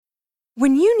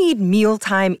When you need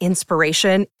mealtime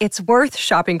inspiration, it's worth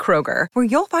shopping Kroger, where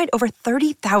you'll find over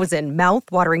 30,000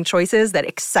 mouth-watering choices that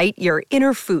excite your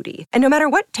inner foodie. And no matter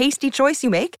what tasty choice you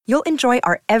make, you'll enjoy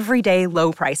our everyday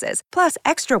low prices, plus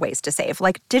extra ways to save,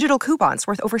 like digital coupons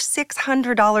worth over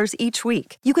 $600 each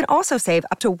week. You can also save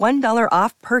up to $1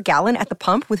 off per gallon at the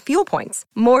pump with fuel points.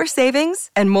 More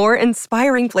savings and more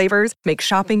inspiring flavors make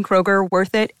shopping Kroger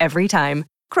worth it every time.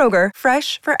 Kroger,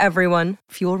 fresh for everyone.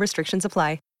 Fuel restrictions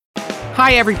apply.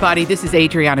 Hi, everybody. This is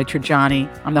Adriana Trajani.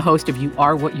 I'm the host of You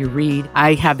Are What You Read.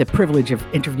 I have the privilege of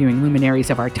interviewing luminaries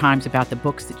of our times about the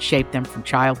books that shaped them from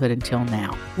childhood until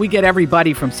now. We get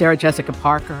everybody from Sarah Jessica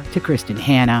Parker to Kristen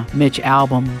Hanna, Mitch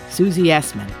Albom, Susie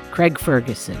Essman, Craig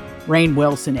Ferguson, Rainn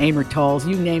Wilson, Amor Tolls,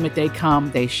 you name it, they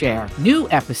come, they share. New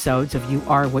episodes of You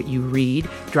Are What You Read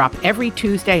drop every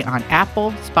Tuesday on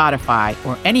Apple, Spotify,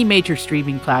 or any major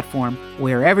streaming platform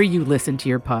wherever you listen to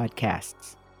your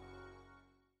podcasts.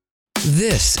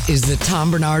 This is the Tom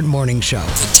Barnard Morning Show.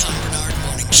 The Tom Barnard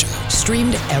Morning Show.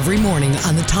 Streamed every morning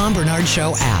on the Tom Barnard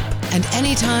Show app and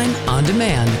anytime on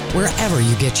demand wherever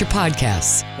you get your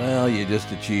podcasts. Well, you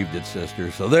just achieved it,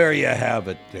 sister. So there you have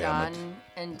it. Damn Done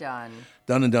and done.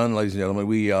 Done and done, ladies and gentlemen.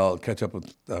 We'll catch up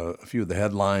with a few of the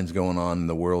headlines going on in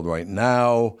the world right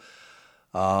now.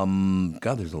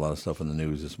 God, there's a lot of stuff in the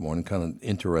news this morning, kind of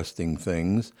interesting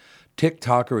things.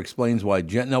 TikToker explains why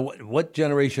Now, what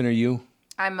generation are you?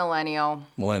 I'm millennial.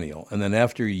 Millennial. And then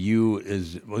after you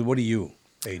is, what are you,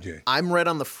 AJ? I'm right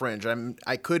on the fringe.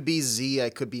 I could be Z, I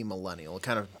could be millennial,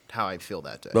 kind of how I feel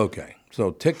that day. Okay.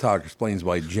 So TikTok explains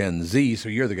why Gen Z, so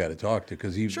you're the guy to talk to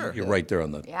because you're right there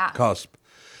on the cusp,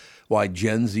 why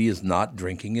Gen Z is not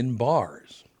drinking in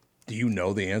bars. Do you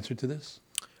know the answer to this?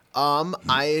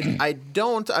 I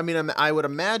don't. I mean, I would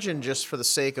imagine just for the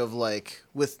sake of like,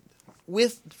 with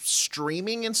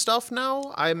streaming and stuff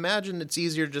now, I imagine it's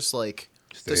easier just like,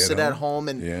 to sit at home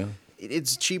and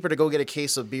it's cheaper to go get a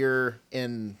case of beer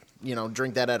and,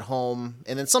 drink that at home.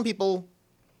 And then some people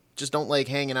just don't like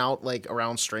hanging out like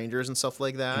around strangers and stuff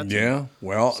like that. Yeah.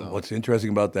 Well, what's interesting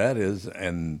about that is,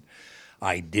 and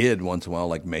I did once in a while,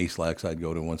 like Mayslacks I'd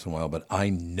go to once in a while, but I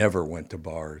never went to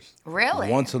bars. Really?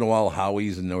 Once in a while,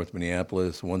 Howie's in North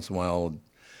Minneapolis. Once in a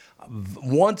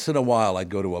while, I'd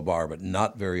go to a bar, but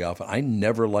not very often. I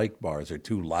never liked bars. They're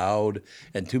too loud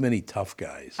and too many tough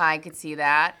guys. I could see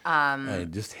that. I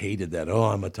just hated that. Oh,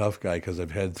 I'm a tough guy because I've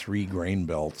had 3 grain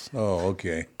belts. Oh,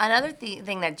 okay. Another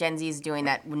thing that Gen Z is doing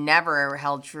that never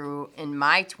held true in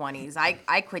my 20s,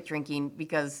 I quit drinking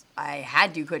because I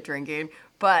had to quit drinking,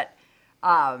 but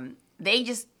they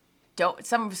just don't,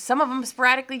 some of them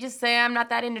sporadically just say, I'm not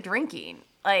that into drinking.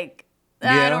 Like,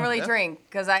 I don't really drink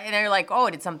because and they're like, oh,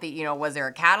 did something, was there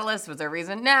a catalyst? Was there a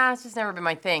reason? Nah, it's just never been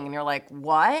my thing. And you're like,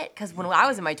 what? Because when I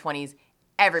was in my 20s,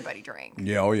 everybody drank.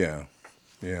 Yeah, oh yeah.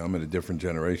 Yeah, I'm in a different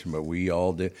generation, but we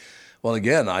all did. Well,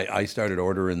 again, I started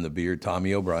ordering the beer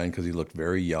Tommy O'Brien because he looked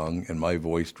very young, and my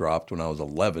voice dropped when I was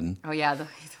 11. Oh, yeah.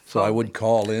 So I would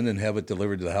call in and have it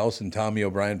delivered to the house, and Tommy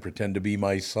O'Brien pretend to be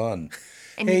my son.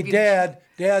 And hey, Dad,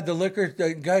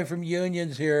 the guy from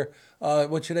Union's here.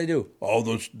 What should I do? Oh,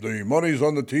 the money's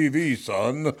on the TV,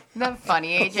 son. Isn't that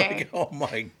funny, AJ? Like, oh,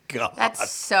 my God.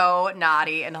 That's so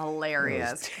naughty and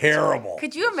hilarious. Terrible.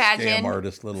 Could you imagine Scam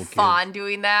artist, little Fawn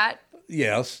doing that?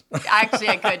 Yes. Actually,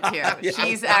 I could, too. Yeah,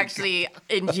 She's actually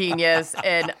ingenious,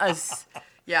 and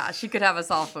she could have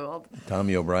us all fooled.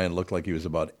 Tommy O'Brien looked like he was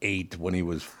about 8 when he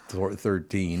was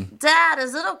 13. Dad,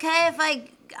 is it okay if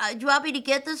do you want me to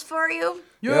get this for you?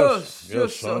 Yes,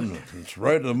 son. It's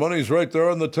right. The money's right there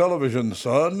on the television,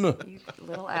 son. You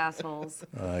little assholes.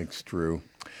 It's true.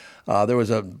 There was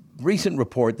a recent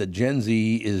report that Gen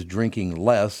Z is drinking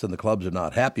less, and the clubs are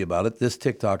not happy about it. This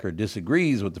TikToker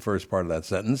disagrees with the first part of that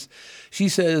sentence. She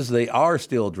says they are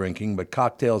still drinking, but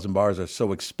cocktails and bars are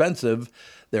so expensive,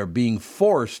 they're being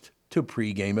forced to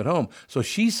pregame at home. So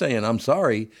she's saying, I'm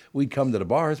sorry, we'd come to the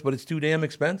bars, but it's too damn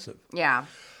expensive. Yeah.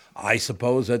 I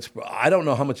suppose I don't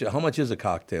know how much is a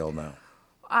cocktail now?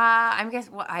 I guess,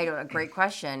 a great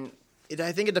question.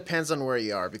 I think it depends on where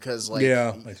you are because, like,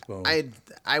 I suppose.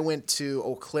 I went to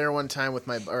Eau Claire one time with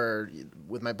my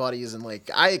buddies, and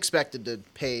like I expected to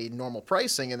pay normal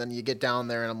pricing, and then you get down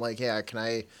there, and I'm like, yeah, can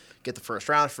I get the first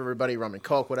round for everybody, rum and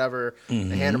coke, whatever?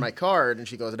 Mm-hmm. I hand her my card, and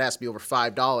she goes, it has to be over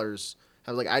 $5.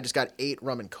 I was like, I just got 8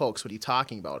 rum and cokes. What are you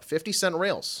talking about? 50-cent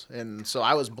rails. And so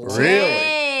I was blown. Really?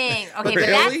 Dang. Okay, but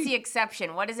that's the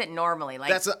exception. What is it normally?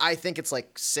 Like I think it's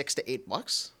like $6 to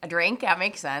 $8. a drink? That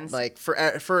makes sense. Like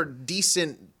for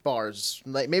decent bars,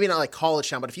 like maybe not like College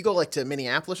Town, but if you go like to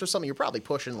Minneapolis or something, you're probably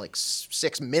pushing like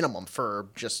 6 minimum for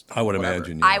just. I would whatever.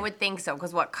 imagine. I would think so,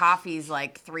 because coffee's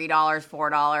like $3,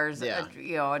 $4,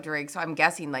 Yeah. a drink. So I'm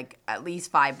guessing like at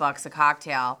least $5 a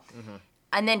cocktail. Mm-hmm.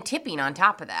 And then tipping on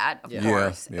top of that, of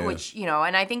course, Yeah. which,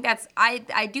 and I think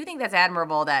I do think that's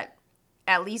admirable that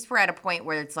at least we're at a point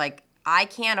where it's like, I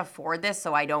can't afford this,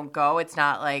 so I don't go. It's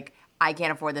not like I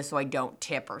can't afford this, so I don't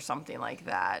tip or something like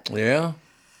that. Yeah.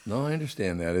 No, I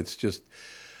understand that. It's just,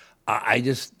 I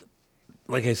just,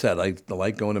 like I said, I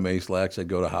like going to Mace-Lax. I'd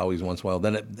go to Howie's once in a while.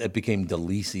 Then it became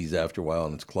Delisi's after a while,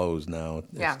 and it's closed now.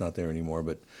 It's not there anymore.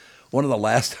 But one of the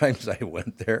last times I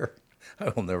went there, I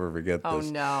will never forget this. Oh,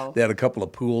 no. They had a couple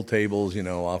of pool tables,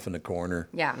 off in the corner.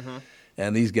 Yeah. Mm-hmm.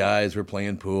 And these guys were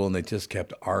playing pool, and they just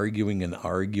kept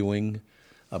arguing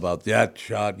about that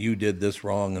shot. You did this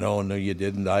wrong, and oh, no, you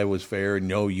didn't. I was fair.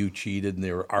 No, you cheated. And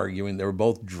they were arguing. They were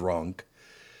both drunk.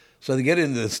 So they get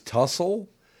into this tussle,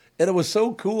 and it was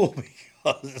so cool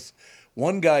because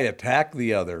one guy attacked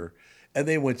the other, and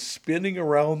they went spinning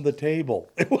around the table.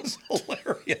 It was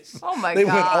hilarious. Oh, my They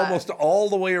God. went almost all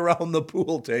the way around the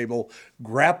pool table,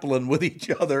 grappling with each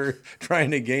other,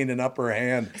 trying to gain an upper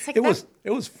hand. like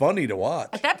It was funny to watch.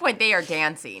 At that point, they are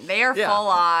dancing. They are Yeah.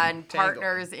 full-on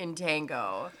partners in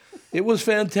tango. It was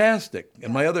fantastic.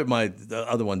 And the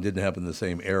other one didn't happen in the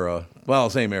same era.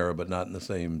 Well, same era, but not in the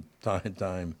same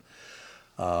time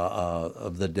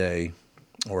of the day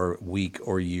or week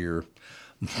or year.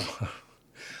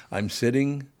 I'm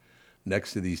sitting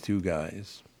next to these two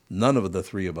guys. None of the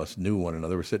three of us knew one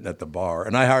another. We're sitting at the bar,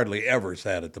 and I hardly ever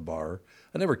sat at the bar.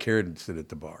 I never cared to sit at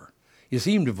the bar. You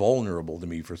seemed vulnerable to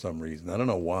me for some reason. I don't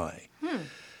know why.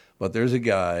 But there's a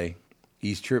guy,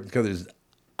 he's tripping because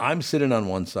I'm sitting on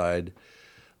one side.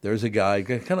 There's a guy,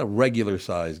 kind of regular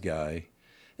sized guy,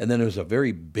 and then there's a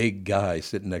very big guy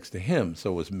sitting next to him.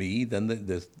 So it was me, then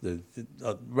the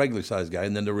regular sized guy,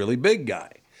 and then the really big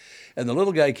guy. And the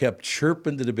little guy kept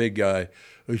chirping to the big guy,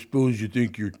 I suppose you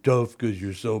think you're tough because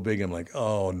you're so big. I'm like,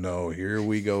 oh, no, here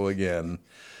we go again.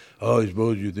 Oh, I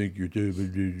suppose you think you're tough.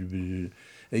 And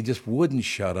he just wouldn't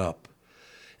shut up.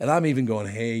 And I'm even going,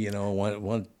 hey, why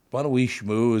don't we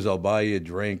schmooze? I'll buy you a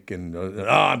drink. And,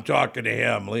 I'm talking to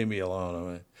him. Leave me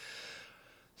alone.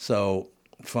 So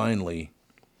finally,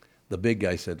 the big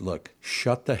guy said, look,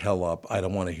 shut the hell up. I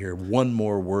don't want to hear one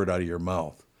more word out of your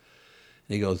mouth.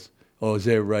 And he goes, oh, is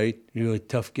that right? You're a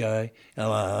tough guy? And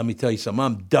let me tell you something.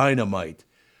 I'm dynamite.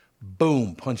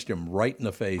 Boom, punched him right in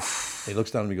the face. He looks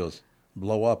down at me and goes,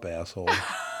 blow up, asshole.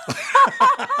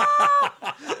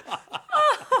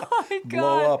 Oh, my God.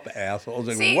 Blow up, asshole. I was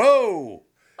like, See? whoa.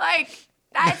 Like,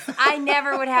 I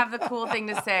never would have the cool thing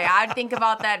to say. I'd think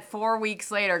about that 4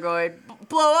 weeks later going,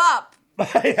 blow up.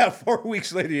 Yeah, 4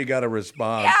 weeks later, you got a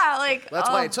response. Yeah, like. That's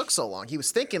why it took so long. He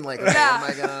was thinking like, okay,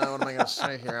 what am I gonna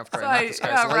say here after I knock this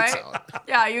guy's lights out?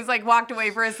 Yeah, he was like walked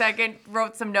away for a second,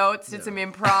 wrote some notes, did some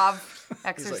improv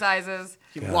exercises.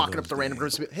 He's walking up to random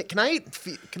groups. Hey, can I Here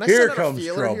send out a comes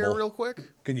feeler here trouble. real quick?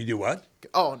 Can you do what?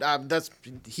 Oh,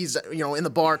 he's in the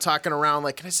bar talking around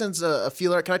like, can I send a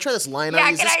feeler? Can I try this line Yeah,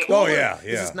 out? Is can this I- cool? Oh, or yeah, Is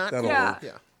yeah. this not That'll cool? work.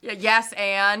 Yeah. Yeah, yes,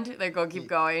 and they go keep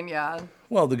going. Yeah.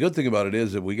 Well, the good thing about it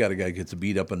is that we got a guy who gets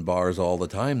beat up in bars all the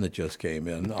time that just came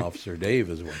in. Officer Dave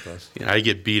is with us. Yeah, I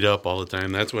get beat up all the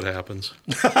time. That's what happens.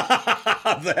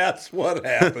 That's what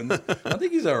happens. I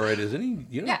think he's all right, isn't he?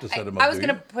 You don't have to set him up. I was do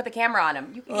gonna you? put the camera on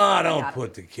him. You can Don't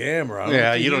put the camera on.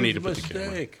 Yeah, It's a you don't huge need to put the camera.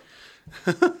 mistake.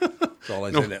 That's all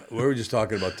I said. We were just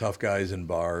talking about tough guys in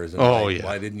bars. And Oh, why yeah.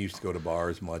 I didn't used to go to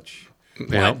bars much. Well,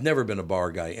 Yeah. I've never been a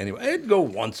bar guy anyway. I'd go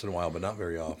once in a while, but not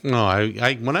very often. No,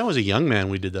 I when I was a young man,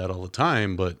 we did that all the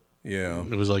time, but Yeah.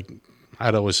 it was like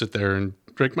I'd always sit there and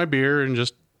drink my beer and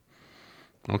just,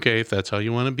 okay, if that's how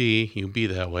you want to be, you be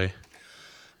that way.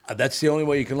 That's the only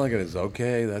way you can look at it. Is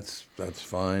okay. That's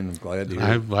fine. I'm glad to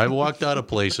hear. I walked out of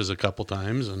places a couple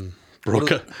times and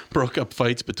broke up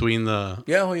fights between a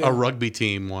rugby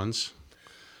team once.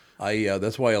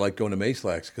 That's why I like going to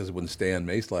Mace-Lax, because when Stan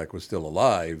Mace-Lax was still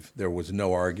alive, there was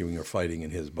no arguing or fighting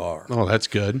in his bar. Oh, that's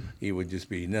good. He would just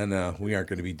be, no, we aren't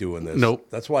going to be doing this. Nope.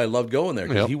 That's why I loved going there,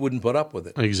 because Yep. he wouldn't put up with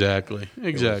it. Exactly.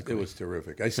 It was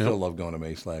terrific. I still love going to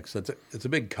Mace-Lax. It's a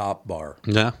big cop bar.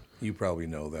 Yeah. You probably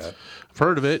know that. I've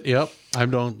heard of it. Yep. I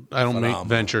don't Phenomenal.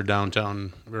 venture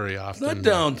downtown very often. Not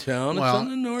downtown. Well, it's on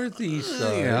the northeast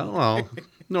side. Yeah, well,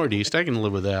 northeast, I can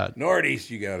live with that. Northeast,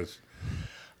 you got us.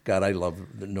 God, I love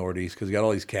the Northeast because you got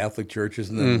all these Catholic churches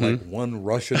and then like one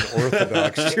Russian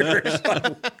Orthodox church.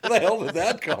 Where the hell did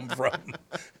that come from?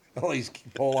 All these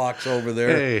Polacks over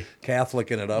there,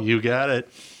 Catholicing it up. You got it.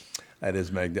 That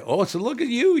is magnificent. Oh, so look at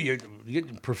you. You're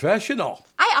professional.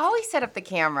 I always set up the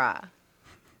camera.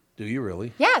 Do you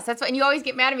really? Yes, that's what. And you always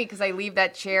get mad at me because I leave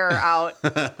that chair out,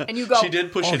 and you go. She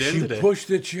did push it in today. She pushed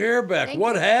the chair back.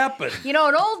 What happened? You know,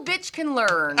 an old bitch can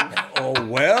learn. Oh,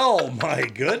 well, my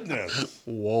goodness.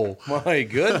 Whoa. My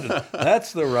goodness.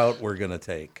 That's the route we're going to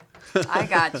take. I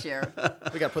got you.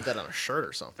 We got to put that on a shirt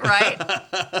or something. Right?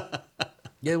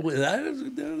 Yeah, that is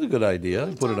a good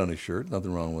idea. Put it on a shirt.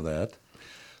 Nothing wrong with that.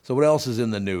 So what else is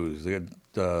in the news?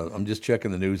 I'm just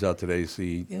checking the news out today to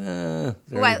see, is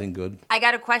there anything good? I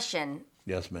got a question.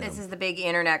 Yes, ma'am. This is the big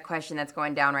internet question that's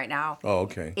going down right now. Oh,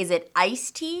 okay. Is it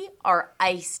iced tea or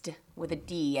iced with a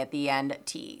D at the end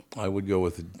tea? I would go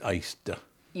with iced.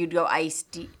 You'd go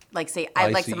iced tea. Like say,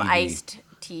 I'd like some iced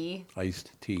tea.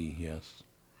 Iced tea, yes.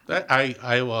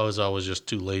 I was always just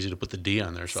too lazy to put the D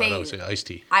on there, so I would say iced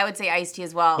tea. I would say iced tea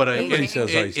as well. But it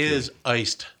says iced tea. It is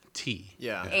iced tea.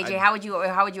 Yeah. AJ, how would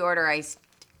you order iced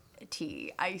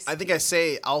tea? Iced. I think I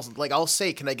say I'll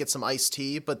say, can I get some iced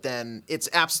tea? But then it's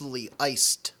absolutely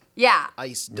iced. Yeah.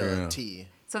 Iced tea.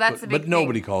 So that's the big But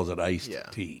nobody thing. calls it iced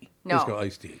tea. No. Just go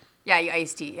iced tea. Yeah, you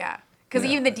iced tea. Yeah. Because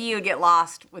even the D would get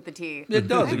lost with the T. It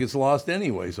does. It gets lost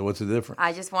anyway. So what's the difference?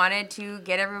 I just wanted to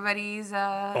get everybody's.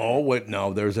 Oh wait,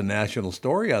 no. There's a national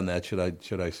story on that. Should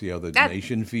I see how the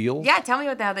nation feels? Yeah, tell me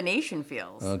how the nation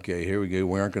feels. Okay, here we go.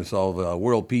 We aren't going to solve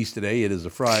world peace today. It is a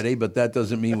Friday, but that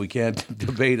doesn't mean we can't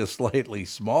debate a slightly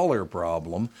smaller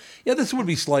problem. Yeah, this would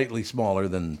be slightly smaller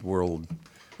than world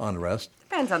unrest.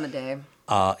 Depends on the day.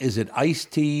 Is it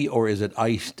iced tea or is it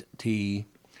iced tea?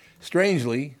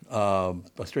 Strangely, a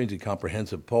strangely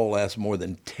comprehensive poll asked more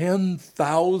than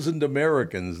 10,000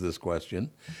 Americans this question,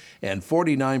 and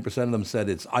 49% of them said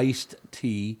it's iced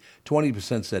tea,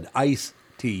 20% said iced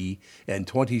tea, and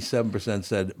 27%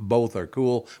 said both are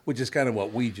cool, which is kind of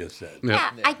what we just said. Yeah,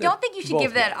 I don't think you should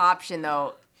give that option,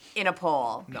 though, in a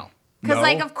poll. No.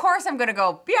 Because, of course I'm going to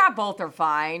go, yeah, both are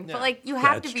fine. Yeah. But, you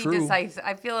have to be decisive.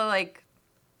 I feel like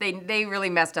they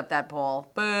really messed up that poll.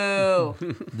 Boo.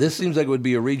 This seems like it would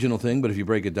be a regional thing, but if you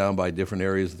break it down by different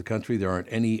areas of the country, there aren't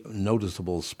any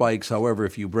noticeable spikes. However,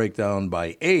 if you break down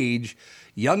by age,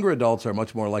 younger adults are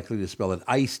much more likely to spell it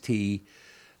iced tea.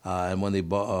 And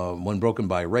when broken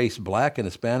by race, Black and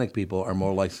Hispanic people are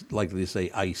more likely to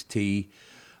say iced tea.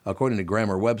 According to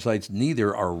grammar websites,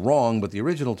 neither are wrong, but the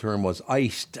original term was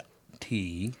iced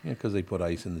tea, because they put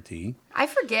ice in the tea. I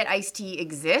forget iced tea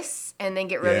exists and then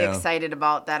get really excited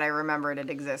about that I remembered it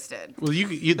existed. Well,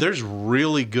 there's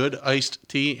really good iced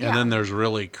tea, and then there's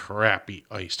really crappy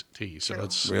iced tea. So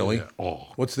that's really.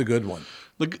 What's the good one?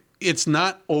 Look, it's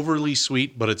not overly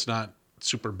sweet, but it's not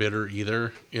super bitter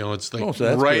either. It's like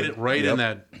so right in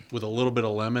that with a little bit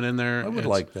of lemon in there. I would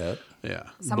like that. Yeah.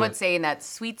 Some would say in that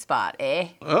sweet spot, eh?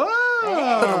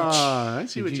 I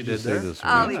see what you did there.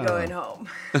 I'll be going home.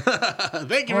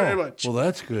 Thank you very much. Well,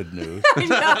 that's good news. I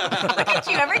know. Look at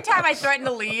you. Every time I threaten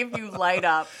to leave, you light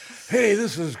up. Hey,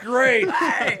 this is great.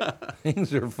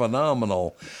 Things are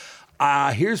phenomenal.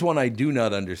 Here's one I do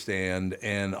not understand,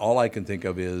 and all I can think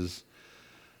of is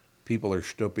people are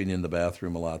stooping in the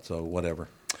bathroom a lot, so whatever.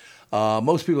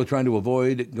 Most people are trying to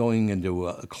avoid going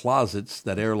into closets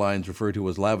that airlines refer to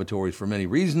as lavatories for many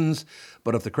reasons,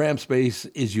 but if the cramped space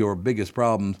is your biggest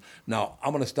problem, now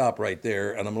I'm going to stop right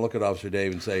there, and I'm going to look at Officer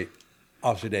Dave and say,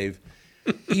 Officer Dave,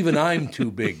 even I'm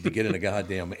too big to get in a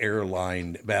goddamn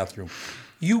airline bathroom.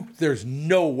 There's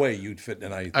no way you'd fit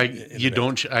in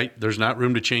an there's not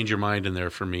room to change your mind in there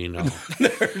for me, no.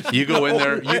 You go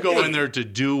in there to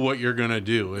do what you're going to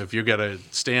do. If you got to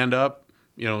stand up,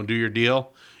 do your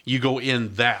deal, you go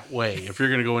in that way. If you're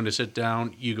going to go in to sit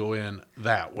down, you go in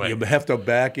that way. You have to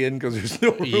back in because there's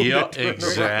no room to turn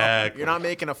exactly. Around. You're not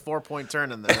making a 4-point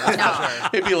turn in there.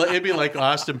 That's for sure. It'd be like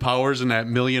Austin Powers in that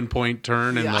 1,000,000-point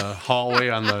turn in the hallway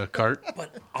on the cart.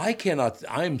 But I cannot.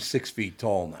 I'm 6 feet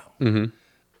tall now. Mm-hmm.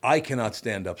 I cannot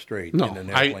stand up straight in an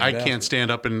airplane. I can't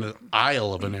stand up in the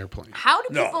aisle of an airplane. How do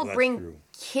people bring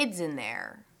kids in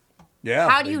there? Yeah.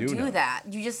 How do you do that?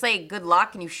 You just say good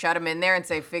luck and you shut them in there and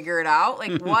say figure it out?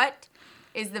 Like what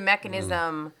is the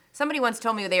mechanism? Somebody once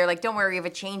told me they were like, don't worry, we have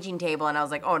a changing table. And I was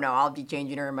like, oh no, I'll be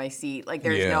changing her in my seat. Like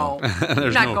there's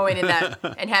going in that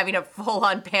and having a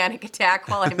full-on panic attack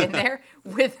while I'm in there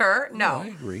with her. No. I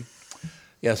agree.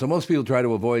 Yeah, so most people try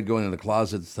to avoid going into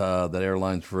closets that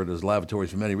airlines refer to as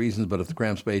lavatories for many reasons, but if the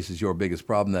cramped space is your biggest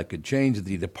problem, that could change.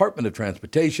 The Department of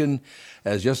Transportation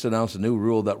has just announced a new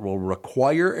rule that will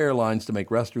require airlines to make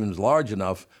restrooms large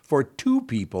enough for 2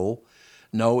 people,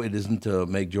 No, it isn't to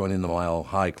make joining the Mile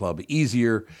High Club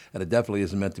easier, and it definitely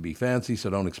isn't meant to be fancy, so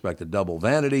don't expect a double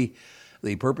vanity.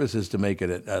 The purpose is to make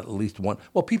it at least one.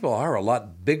 Well, people are a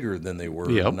lot bigger than they were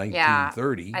in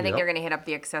 1930. Yeah, I think they're going to hit up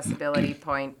the accessibility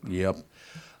point. Yep.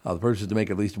 The purpose is to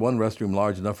make at least one restroom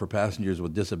large enough for passengers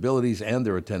with disabilities and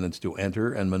their attendants to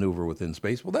enter and maneuver within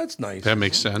space. Well, that's nice. That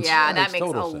makes sense. Yeah, that makes makes a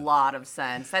total sense. lot of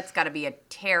sense. That's got to be a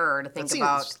terror to think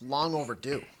about. Seems long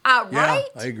overdue. Right? Yeah,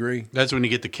 I agree. That's when you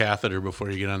get the catheter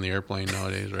before you get on the airplane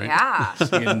nowadays, right? Yeah,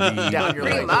 Down your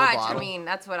pretty leg. much. Bottle. I mean,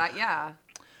 that's what yeah.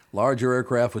 Larger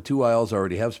aircraft with 2 aisles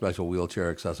already have special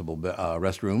wheelchair-accessible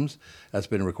restrooms. That's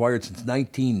been required since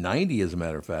 1990, as a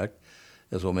matter of fact.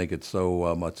 This will make it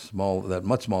so much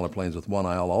smaller planes with 1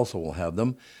 aisle also will have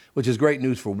them, which is great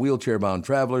news for wheelchair-bound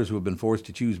travelers who have been forced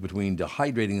to choose between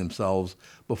dehydrating themselves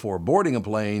before boarding a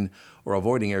plane or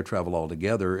avoiding air travel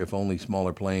altogether if only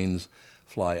smaller planes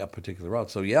fly a particular route.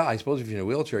 So, yeah, I suppose if you're in a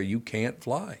wheelchair, you can't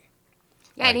fly.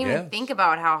 Yeah, I didn't even think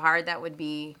about how hard that would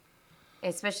be,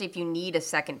 especially if you need a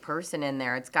second person in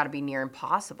there. It's got to be near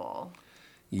impossible.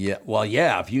 Yeah, well,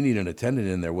 yeah, if you need an attendant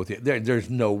in there with you, there's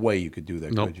no way you could do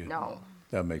that, Nope. could you? No.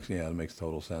 That makes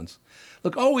total sense.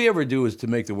 Look, all we ever do is to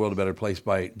make the world a better place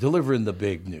by delivering the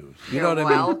big news. You know what I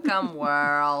mean? Welcome,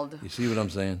 world. You see what I'm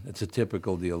saying? It's a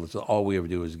typical deal. It's all we ever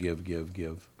do is give.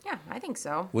 Yeah, I think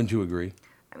so. Wouldn't you agree?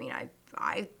 I mean,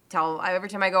 I tell every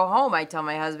time I go home, I tell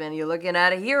my husband, "You're looking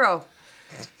at a hero."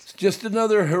 It's just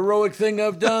another heroic thing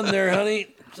I've done there, honey.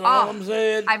 That's all I'm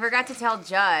saying. I forgot to tell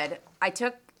Judd. I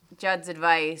took Judd's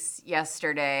advice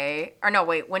yesterday. Or no,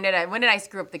 wait. When did I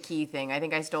screw up the key thing? I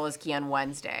think I stole his key on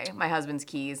Wednesday. My husband's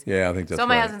keys. Yeah, I think that's So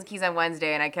my right. husband's keys on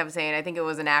Wednesday, and I kept saying I think it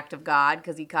was an act of God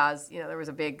because he caused. There was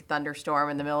a big thunderstorm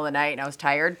in the middle of the night, and I was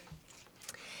tired.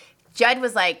 Judd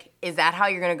was like, "Is that how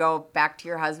you're gonna go back to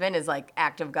your husband? Is like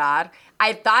act of God?"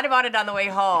 I thought about it on the way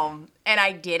home, and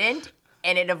I didn't,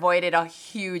 and it avoided a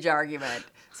huge argument.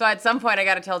 So at some point, I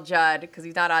got to tell Judd because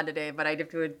he's not on today, but I have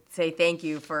to say thank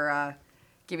you for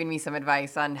giving me some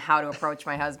advice on how to approach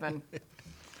my husband.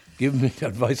 Give me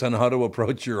advice on how to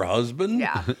approach your husband?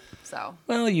 Yeah. So.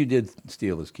 Well, you did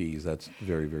steal his keys. That's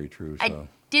very, very true. So. I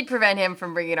did prevent him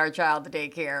from bringing our child to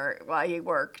daycare while he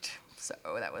worked. So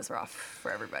that was rough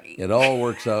for everybody. It all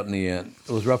works out in the end.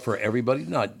 It was rough for everybody,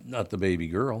 not the baby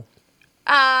girl.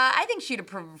 I think she'd have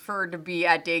preferred to be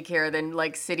at daycare than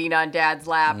like sitting on Dad's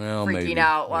lap, freaking maybe.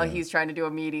 out while he's trying to do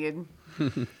a median.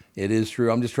 It is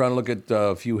true. I'm just trying to look at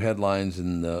a few headlines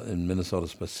in Minnesota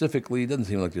specifically. It doesn't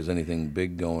seem like there's anything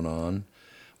big going on.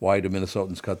 Why do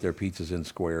Minnesotans cut their pizzas in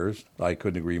squares? I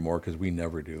couldn't agree more because we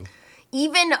never do.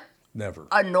 Even Never.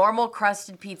 a normal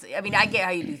crusted pizza. I mean, I get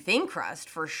how you do thin crust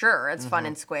for sure. It's fun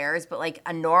in squares, but like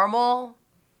a normal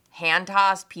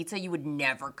hand-tossed pizza, you would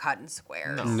never cut in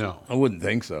squares. No. I wouldn't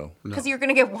think so. Because you're going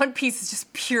to get one piece of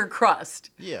just pure crust.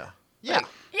 Yeah. Yeah,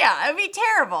 it'd be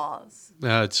terrible.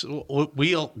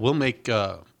 We'll make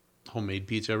homemade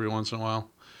pizza every once in a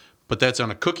while, but that's on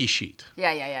a cookie sheet.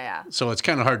 Yeah. So it's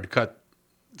kind of hard to cut,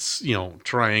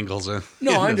 triangles in.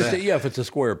 No, I into understand. that. Yeah, if it's a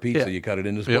square pizza, Yeah. you cut it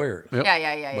into squares. Yep.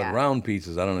 Yeah. But round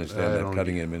pizzas, I don't understand that, don't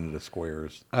cutting them into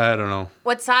squares. I don't know.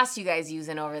 What sauce you guys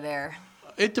using over there?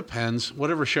 It depends.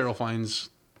 Whatever Cheryl finds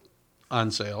on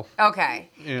sale. Okay.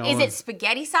 You know, is it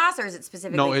spaghetti sauce or is it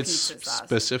specifically No, it's pizza sauce?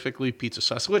 specifically pizza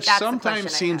sauce, which That's the sometimes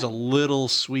question I seems had. a little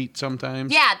sweet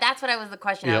sometimes. Yeah, that's what the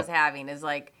question I Yep. was having is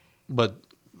like, But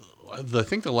I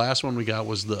think the last one we got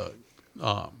was the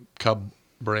Cub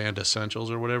brand Essentials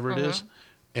or whatever it is.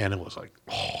 And it was like,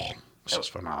 this is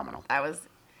phenomenal.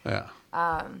 Yeah.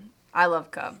 I love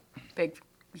Cub.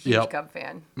 Huge Cub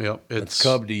fan. Yep. It's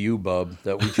Cub to you, bub.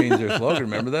 That we changed their slogan.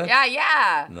 Remember that?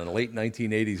 Yeah. In the late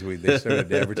 1980s, they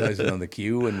started advertising on the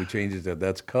queue, and we changed it to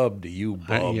 "That's Cub to you,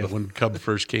 bub." Yeah, when Cub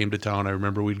first came to town, I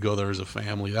remember we'd go there as a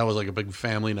family. That was like a big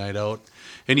family night out.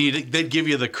 And they'd give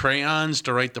you the crayons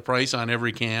to write the price on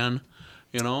every can,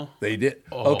 They did.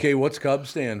 Oh. Okay, what's Cub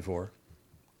stand for?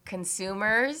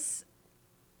 Consumers.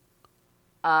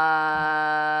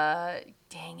 Dang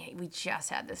it, we just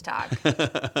had this talk.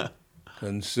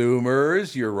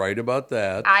 Consumers, you're right about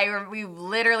that. We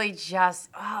literally just,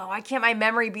 why can't my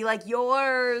memory be like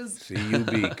yours?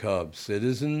 CUB, Cub.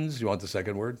 Citizens, you want the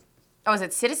second word? Oh, is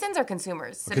it citizens or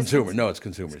consumers? Citizens? Consumer. No, it's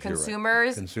consumers. You're right.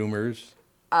 Consumers. Consumers.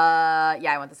 Yeah,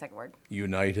 I want the second word.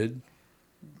 United.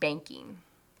 Banking.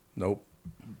 Nope.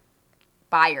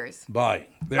 Buyers. Buy.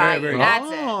 Buying. Very That's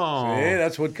good. it. Hey,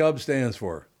 that's what Cub stands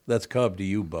for. That's Cub to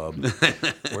you, bub.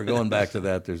 We're going back to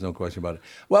that. There's no question about it.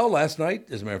 Well, last night,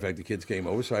 as a matter of fact, the kids came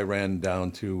over, so I ran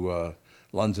down to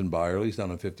Lunds and Byerly's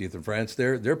down on 50th and France.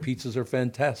 Their pizzas are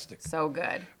fantastic. So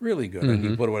good. Really good. And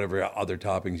you put whatever other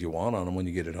toppings you want on them when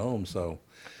you get it home. So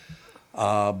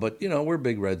But, we're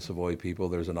big Red Savoy people.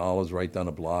 There's an Olives right down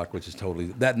the block, which is totally...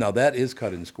 that is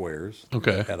cut in squares.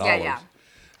 Okay. At Yeah, Olives. yeah.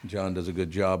 John does a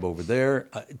good job over there.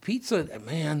 Pizza,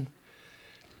 man,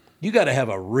 you got to have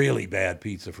a really bad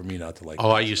pizza for me not to like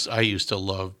Oh, pizza. I used to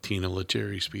love Tino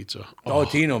Lettieri's pizza. Oh,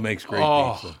 Tino makes great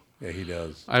pizza. Yeah, he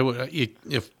does. I would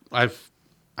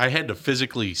I had to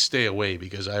physically stay away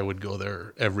because I would go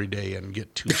there every day and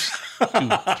get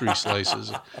 3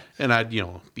 slices, and I'd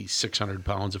be 600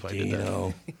 pounds if I did that.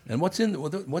 Tino. And what's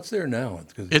there now?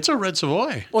 It's a Red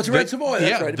Savoy. Oh, it's a Red Savoy.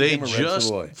 That's right. It They became a Red just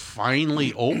Savoy.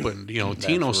 finally opened.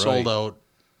 Tino right. sold out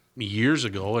years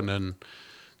ago, and then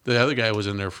the other guy was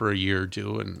in there for a year or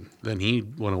two, and then he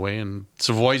went away, and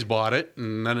Savoy's bought it,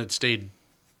 and then it stayed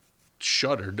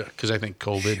shuttered because I think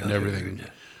COVID and everything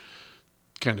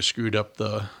kind of screwed up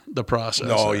the process.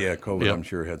 Oh, yeah, COVID, Yep. I'm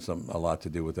sure, had a lot to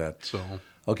do with that. So,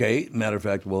 Okay, matter of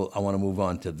fact, I want to move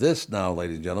on to this now,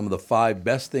 ladies and gentlemen. The 5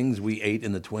 best things we ate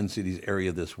in the Twin Cities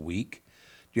area this week.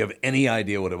 Do you have any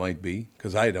idea what it might be?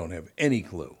 Because I don't have any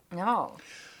clue. No.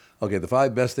 Okay, the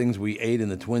 5 best things we ate in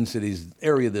the Twin Cities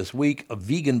area this week. A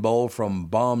vegan bowl from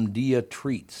Bomdia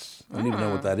Treats. I don't even know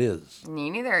what that is. Me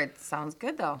neither. It sounds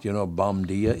good, though. Do you know what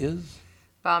Bomdia is?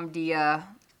 Bomdia.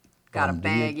 Gotta Bomdia?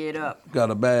 bag it up.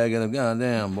 Got a bag and a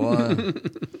goddamn boy.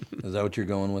 Is that what you're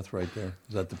going with right there?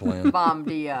 Is that the plan?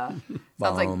 Bomdia.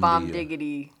 Sounds like bomb Bomdia.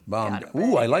 diggity. Bomb. Gotta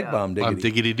Ooh, I bag like it up. bomb diggity. I'm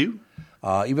diggity do.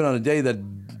 Even on a day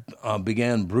that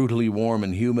began brutally warm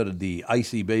and humid, the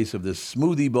icy base of this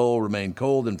smoothie bowl remained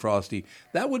cold and frosty.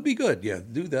 That would be good. Yeah,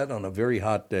 do that on a very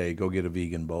hot day. Go get a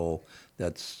vegan bowl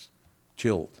that's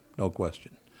chilled, no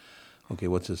question. Okay,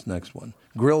 what's this next one?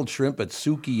 Grilled shrimp at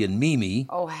Suki and Mimi.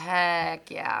 Oh, heck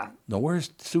yeah. Now, where's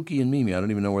Suki and Mimi? I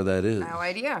don't even know where that is. No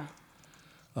idea.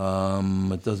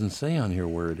 It doesn't say on here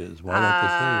where it is. Why don't they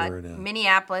say where it is?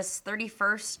 Minneapolis,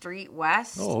 31st Street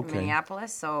West. Oh, okay.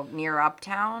 Minneapolis, so near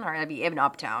Uptown, or that'd be in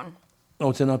Uptown.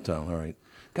 Oh, it's in Uptown. All right.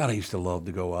 God, I used to love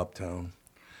to go uptown.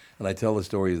 And I tell the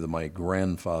story of my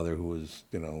grandfather, who was,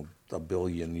 a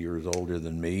billion years older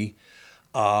than me,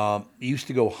 used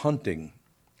to go hunting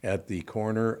at the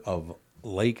corner of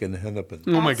Lake and Hennepin.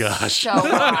 Oh my gosh, So,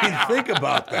 I mean, think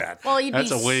about that. well, you'd that's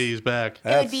be a ways back.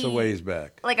 That's be a ways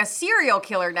back. like a serial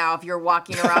killer now if you're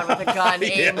walking around with a gun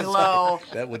aimed Yes, low.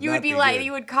 that would you not would be be like good.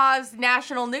 you would cause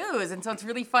national news, and so it's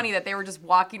really funny that they were just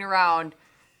walking around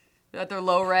at their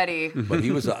low ready. But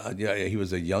he was he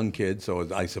was a young kid, so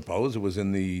I suppose it was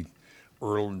in the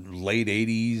late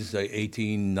 80s,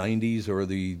 1890s, or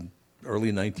the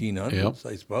early 1900s,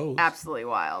 Yep. I suppose. Absolutely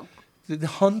wild. The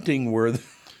hunting where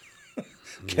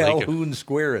Calhoun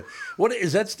Square. What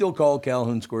is that still called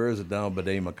Calhoun Square? Is it now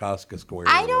Bede McCosker Square?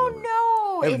 I or don't whatever?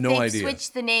 know I have if no they've idea.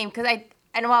 switched the name because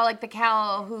I know like the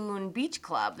Calhoun Beach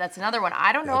Club. That's another one.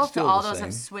 I don't know That's if still all the those same.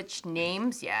 have switched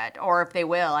names yet, or if they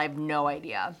will. I have no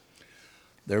idea.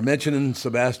 They're mentioning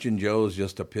Sebastian Joe's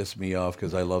just to piss me off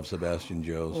because I love Sebastian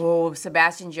Joe's. Oh,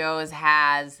 Sebastian Joe's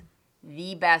has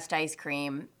the best ice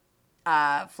cream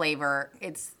flavor.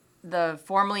 It's the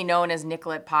formerly known as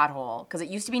Nicollet Pothole because it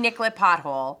used to be Nicollet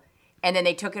Pothole, and then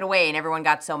they took it away, and everyone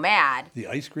got so mad. The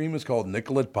ice cream is called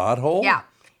Nicollet Pothole? Yeah.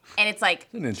 And it's like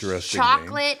an interesting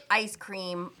chocolate ice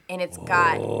cream, and it's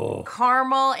got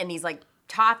caramel and these like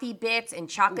toffee bits and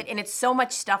chocolate, and it's so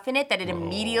much stuff in it that it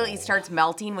immediately starts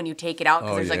melting when you take it out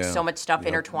because Oh, there's like yeah. so much stuff Yep.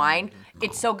 intertwined.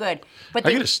 It's so good. But I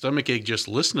they, get a stomach ache just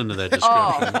listening to that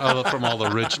description from all the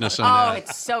richness in oh, that.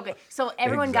 it's so good. So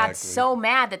everyone got Exactly. so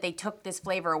mad that they took this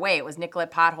flavor away. It was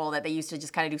Nicollet Pothole that they used to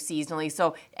just kind of do seasonally.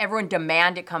 So everyone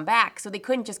demanded it come back. So they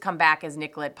couldn't just come back as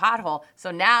Nicollet Pothole.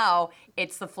 So now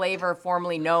it's the flavor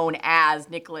formerly known as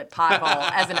Nicollet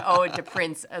Pothole as an ode to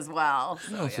Prince as well.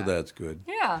 Oh, so that's good.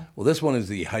 Yeah. Well, this one is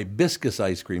the hibiscus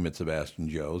ice cream at Sebastian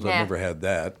Joe's. I've Nah. never had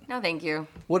that. No, thank you.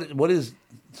 What is,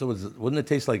 wouldn't it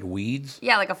taste like weeds?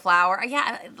 Yeah, like a flower.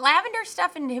 Yeah, lavender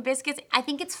stuff and hibiscus, I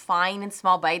think it's fine in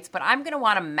small bites, but I'm going to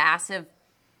want a massive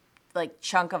like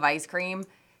chunk of ice cream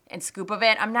and scoop of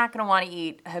it. I'm not going to want to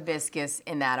eat hibiscus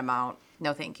in that amount.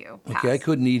 No, thank you. Pass. Okay, I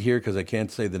couldn't eat here because I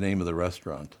can't say the name of the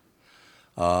restaurant.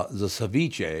 The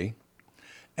ceviche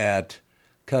at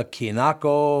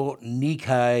Kakinako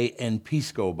Nikai and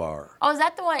Pisco Bar. Oh, is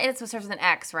that the one? It starts with an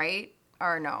X, right?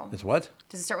 Or no? It's what?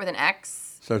 Does it start with an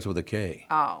X? Starts with a K.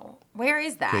 Oh, where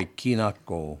is that?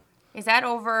 Kakinako. Is that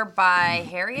over by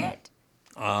Harriet?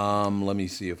 Let me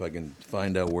see if I can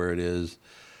find out where it is.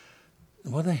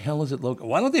 What the hell is it located?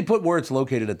 Why don't they put where it's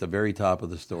located at the very top of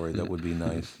the story? That would be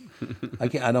nice. I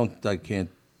can't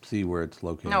see where it's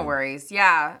located. No worries.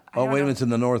 Yeah. I Oh, don't wait a know. minute, it's in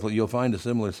the north. You'll find a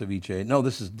similar ceviche. No,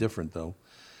 this is different, though.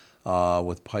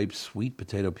 With piped sweet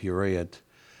potato puree at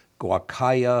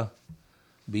Guacaya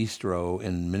Bistro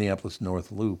in Minneapolis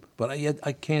North Loop, but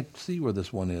I can't see where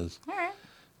this one is. All right.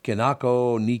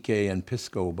 Kanako, Nikkei, and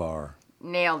Pisco Bar.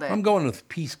 Nailed it. I'm going with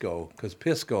Pisco because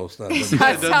Pisco It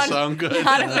doesn't sound good.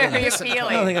 Not very I don't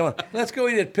appealing. think let's go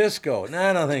eat at Pisco. No,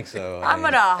 I don't think so. I'm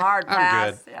gonna hard I'm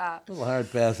pass. good. Yeah. A little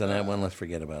hard pass on that one. Let's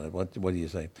forget about it. What do you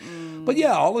say? But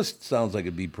yeah, all this sounds like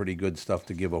it'd be pretty good stuff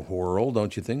to give a whirl,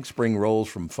 don't you think? Spring rolls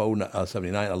from Faux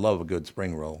 79. I love a good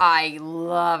spring roll. I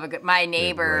love a good. My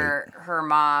neighbor, her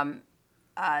mom,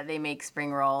 they make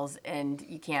spring rolls, and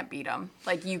you can't beat them.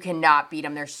 Like, you cannot beat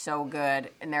them. They're so good,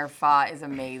 and their pho is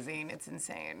amazing. It's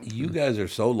insane. You guys are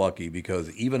so lucky because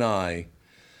even I,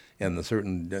 and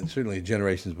certainly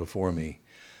generations before me,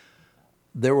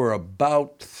 there were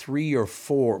about 3 or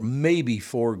 4, maybe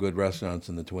 4 good restaurants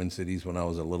in the Twin Cities when I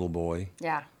was a little boy.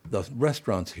 Yeah. The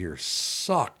restaurants here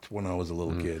sucked when I was a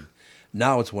little kid.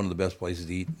 Now it's one of the best places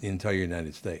to eat in the entire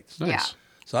United States. Nice. Yeah.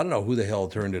 So I don't know who the hell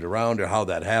turned it around or how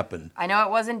that happened. I know it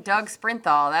wasn't Doug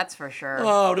Sprinthal, that's for sure.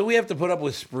 Oh, do we have to put up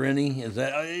with Sprinty?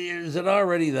 Is it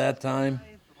already that time?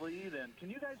 Can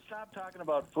you guys stop talking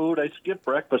about food? I skipped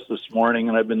breakfast this morning,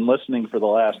 and I've been listening for the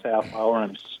last half hour.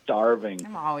 I'm starving.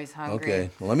 I'm always hungry. Okay,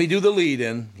 well, let me do the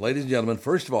lead-in. Ladies and gentlemen,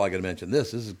 first of all, I got to mention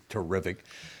this. This is terrific.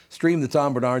 Stream the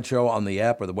Tom Barnard Show on the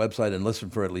app or the website and listen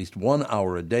for at least 1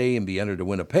 hour a day and be entered to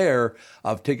win a pair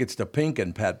of tickets to Pink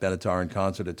and Pat Benatar in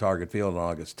concert at Target Field on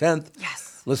August 10th.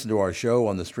 Yes. Listen to our show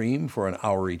on the stream for an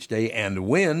hour each day and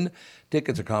win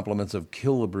tickets or compliments of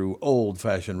Killebrew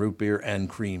old-fashioned root beer and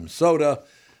cream soda,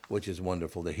 which is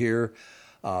wonderful to hear.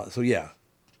 So, yeah,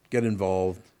 get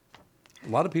involved. A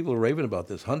lot of people are raving about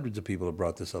this. Hundreds of people have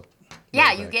brought this up.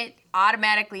 Yeah, you get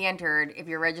automatically entered if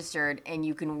you're registered, and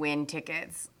you can win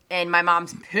tickets. And my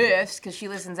mom's pissed because she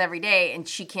listens every day, and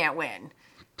she can't win.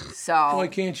 So Why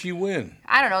can't she win?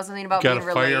 I don't know, something about Gotta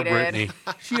being fire related. Brittany.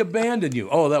 She abandoned you.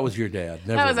 Oh, that was your dad.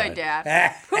 Never That was my mind.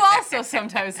 dad, who also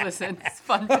sometimes listens.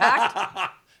 Fun fact.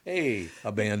 Hey,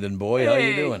 abandoned boy, how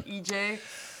you doing? EJ.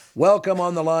 Welcome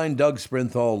on the line, Doug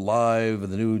Sprinthal, live,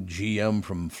 the new GM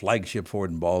from Flagship Ford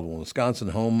in Baldwin, Wisconsin,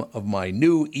 home of my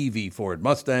new EV Ford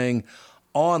Mustang,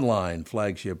 online,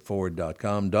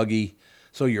 flagshipford.com. Dougie,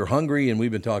 so you're hungry, and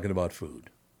we've been talking about food.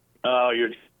 Oh,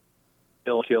 you're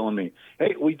still killing me.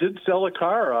 Hey, we did sell a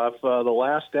car off the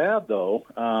last ad, though.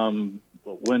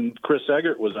 When Chris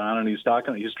Eggert was on, and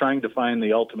he's trying to find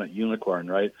the ultimate unicorn,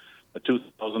 right? A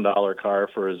 $2,000 car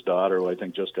for his daughter, who I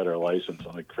think just got her license.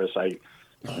 I'm like, Chris,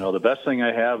 the best thing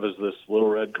I have is this little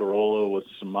red Corolla with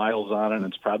some miles on it, and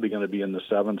it's probably going to be in the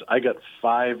 7s. I got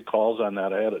 5 calls on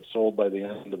that. I had it sold by the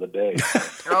end of the day.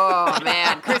 Oh,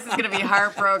 man. Chris is going to be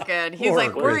heartbroken. He's Poor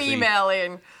like, we're Chrissy.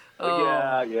 emailing.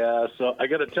 Oh. Yeah. So I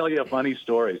got to tell you a funny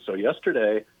story. So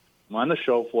yesterday, I'm on the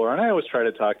show floor, and I always try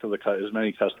to talk to as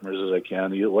many customers as I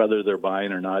can, whether they're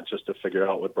buying or not, just to figure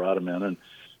out what brought them in. And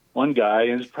one guy,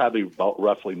 and he's probably about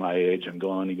roughly my age, he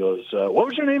goes, what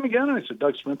was your name again? And I said,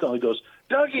 Doug Sprinthal. He goes,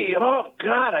 Dougie, oh,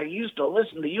 God, I used to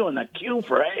listen to you in the queue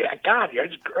for, hey, I got you.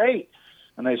 It's great.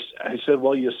 And I said,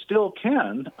 well, you still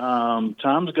can.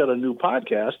 Tom's got a new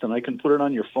podcast, and I can put it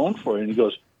on your phone for you. And he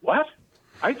goes, what?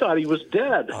 I thought he was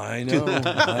dead. I know.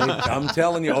 I'm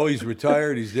telling you, he's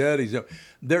retired, he's dead.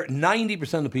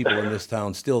 90% of people in this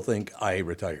town still think I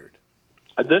retired.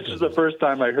 This is the first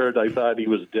time I thought he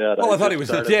was dead. I thought he was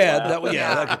dead.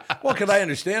 laughing. Can I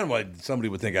understand why somebody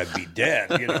would think I'd be dead?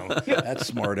 That's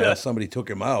smart ass. Somebody took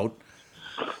him out.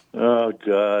 Oh,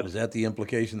 God. Was that the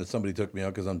implication that somebody took me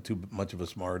out because I'm too much of a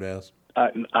smart ass? I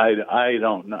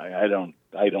don't know.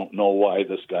 I don't know why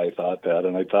this guy thought that,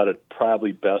 and I thought it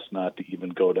probably best not to even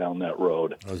go down that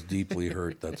road. I was deeply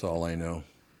hurt. That's all I know.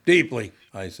 Deeply,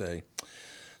 I say.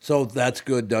 So that's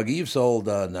good, Dougie. You've sold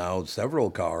now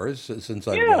several cars since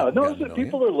I've gotten to know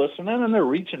people you. are listening and they're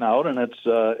reaching out, and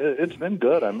it's been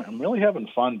good. I'm really having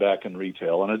fun back in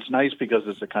retail, and it's nice because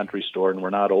it's a country store and we're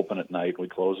not open at night. We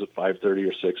close at 5:30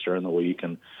 or 6 during the week,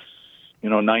 and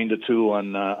 9 to 2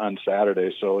 on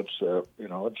Saturday. So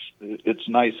it's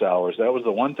nice hours. That was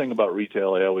the one thing about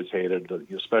retail I always hated,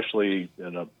 especially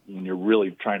when you're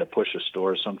really trying to push a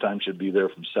store. Sometimes you'd be there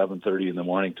from 7:30 in the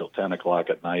morning till 10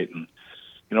 o'clock at night, and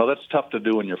that's tough to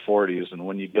do in your 40s, and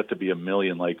when you get to be a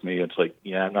million like me, it's like,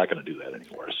 I'm not going to do that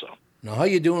anymore. So now, how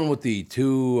you doing with the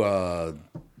 2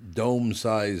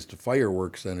 dome-sized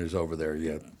fireworks centers over there?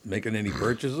 You making any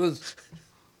purchases?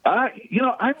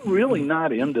 I'm really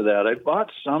not into that. I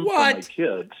bought some for my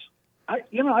kids.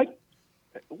 Where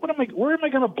am I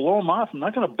going to blow them off? I'm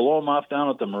not going to blow them off down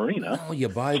at the marina. No, you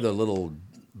buy the little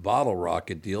bottle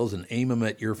rocket deals and aim them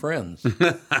at your friends.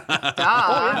 Oh,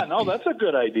 yeah, no, that's a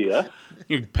good idea.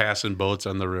 You're passing boats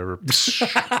on the river.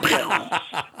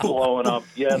 Blowing up.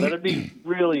 Yeah, that'd be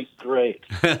really great.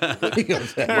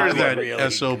 There's that really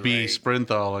SOB great.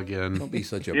 Sprinthal again. Don't be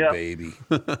such a Yeah. baby.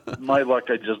 My luck,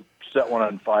 I'd just set one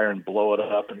on fire and blow it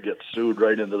up and get sued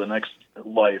right into the next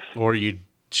life. Or you'd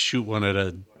shoot one at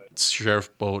a sheriff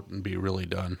boat and be really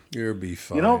done. You'll be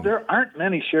fine. You know, there aren't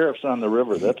many sheriffs on the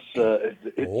river. That's it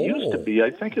used to be. I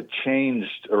think it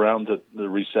changed around the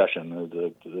recession.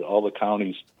 All the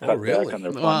counties cut really? back on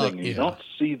their Well, funding. yeah. You don't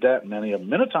see that many of them.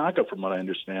 Minnetonka, from what I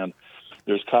understand,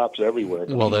 there's cops everywhere.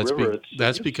 But Well, on the that's river,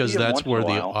 that's you because see 'em that's once in where a the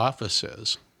while. office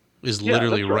is Yeah,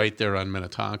 literally that's right. right there on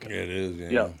Minnetonka. It is, yeah.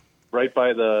 Yeah, right by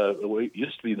it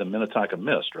used to be the Minnetonka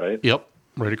Mist, right? Yep,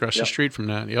 right across the Yep. street from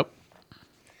that. Yep.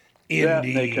 Yeah,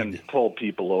 Indeed. they can pull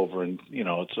people over, and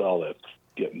it's all that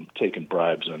taking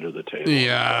bribes under the table.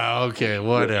 Yeah. Okay. All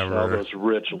Whatever. those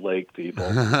rich lake people.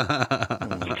 Oh,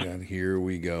 my God, here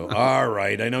we go. All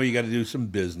right, I know you got to do some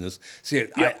business. See,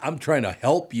 Yeah. I'm trying to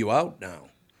help you out now.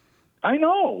 I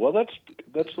know. Well,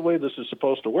 that's the way this is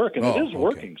supposed to work, and Oh, it is okay.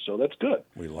 working, so that's good.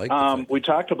 We like the fact we that-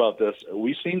 talked about this.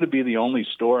 We seem to be the only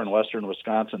store in western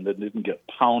Wisconsin that didn't get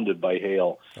pounded by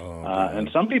hail. And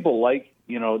some people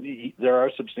there are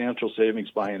substantial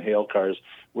savings buying hail cars.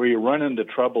 Where you run into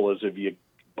trouble is if you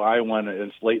buy one,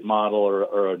 it's late model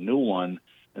or a new one,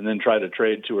 and then try to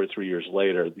trade 2 or 3 years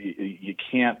later. You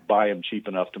can't buy them cheap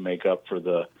enough to make up for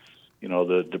the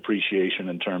depreciation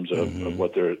in terms of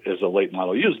what there is a late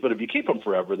model used. But if you keep them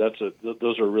forever,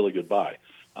 those are a really good buy.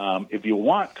 If you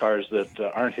want cars that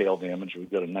aren't hail damaged, we've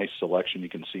got a nice selection. You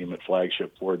can see them at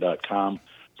flagshipford.com.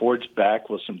 Ford's back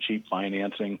with some cheap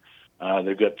financing.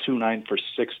 They've got 2.9 for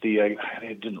 $60.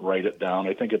 I didn't write it down.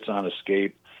 I think it's on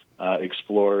Escape,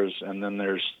 Explorers, and then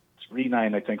there's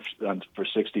 3.9, I think, for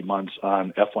 60 months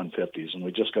on F-150s, and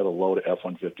we just got a load of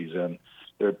F-150s in.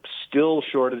 There are still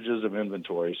shortages of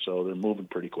inventory, so they're moving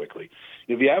pretty quickly.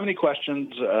 If you have any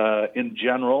questions in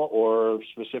general or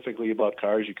specifically about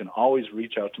cars, you can always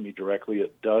reach out to me directly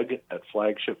at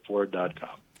doug@flagshipford.com.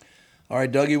 All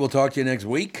right, Dougie, we'll talk to you next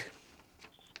week.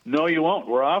 No, you won't.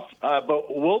 We're off,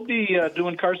 but we'll be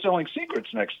doing Car Selling Secrets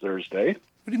next Thursday.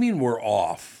 What do you mean we're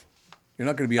off? You're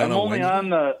not going to be on I'm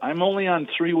Wednesday? I'm only on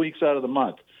 3 weeks out of the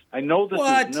month. I know this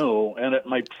is new, and at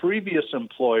my previous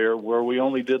employer, where we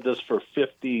only did this for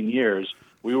 15 years,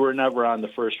 we were never on the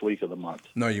first week of the month.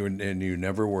 No, you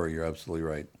never were. You're absolutely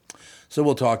right. So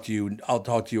we'll talk to you. I'll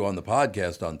talk to you on the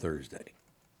podcast on Thursday.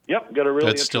 Yep, got a really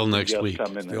That's still next interesting week. guest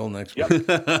come in Still there. next Yep. week.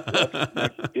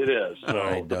 It is. So All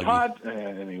right, the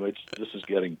Dougie. anyway, this is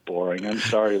getting boring. I'm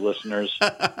sorry, listeners.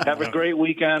 Have a great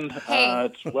weekend. Hey.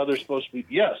 Weather's supposed to be,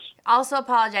 yes. Also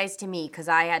apologize to me because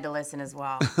I had to listen as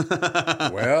well.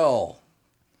 Well,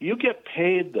 You get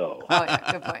paid, though. Oh,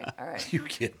 yeah, good point. All right. you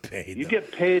get paid. You though.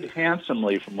 get paid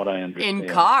handsomely, from what I understand. In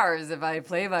cars, if I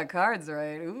play my cards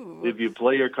right. Ooh. If you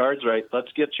play your cards right,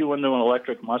 let's get you into an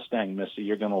electric Mustang, Missy.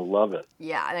 You're going to love it.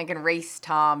 Yeah, and I can race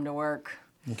Tom to work.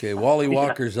 Okay, Wally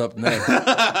Walker's up next.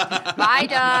 Bye,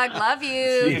 Doug. Love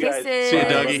you. See you guys. Kisses. See you,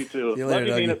 Love Dougie. you, too. See you Love later,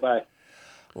 you, mean Dougie. it. Bye.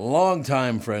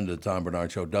 Longtime friend of the Tom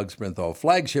Barnard Show, Doug Sprinthal,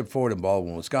 Flagship Ford in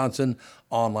Baldwin, Wisconsin.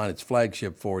 Online, it's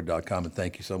flagshipford.com. And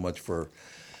thank you so much for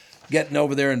getting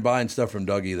over there and buying stuff from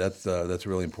Dougie. That's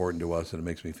really important to us, and it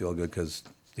makes me feel good because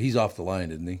he's off the line,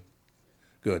 isn't he?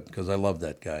 Good, because I love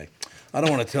that guy. I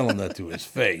don't want to tell him that to his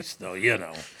face, though,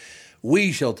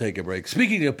 We shall take a break.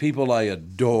 Speaking of people I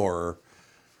adore,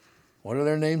 what are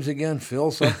their names again?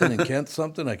 Phil something and Kent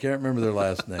something? I can't remember their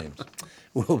last names.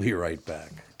 We'll be right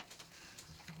back.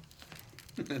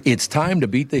 It's time to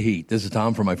beat the heat. This is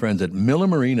Tom from my friends at Miller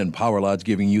Marine and Power Lodge,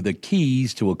 giving you the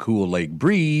keys to a cool lake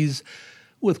breeze.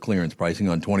 With clearance pricing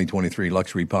on 2023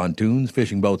 luxury pontoons,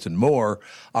 fishing boats, and more,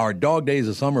 our dog days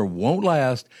of summer won't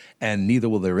last, and neither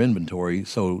will their inventory.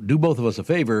 So do both of us a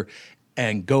favor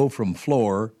and go from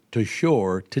floor to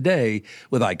shore today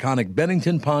with iconic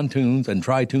Bennington pontoons and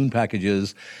tri-toon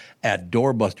packages at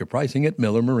doorbuster pricing at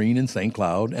Miller Marine in St.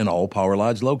 Cloud and all Power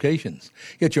Lodge locations.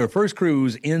 Get your first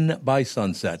cruise in by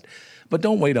sunset. But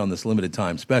don't wait on this limited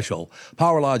time special.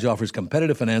 Power Lodge offers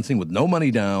competitive financing with no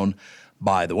money down.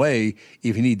 By the way,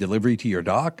 if you need delivery to your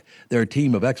dock, their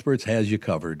team of experts has you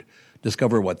covered.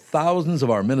 Discover what thousands of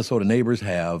our Minnesota neighbors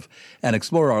have and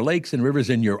explore our lakes and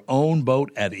rivers in your own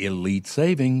boat at Elite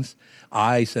Savings.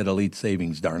 I said Elite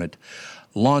Savings, darn it.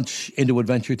 Launch into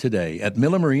adventure today at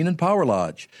Miller Marine and Power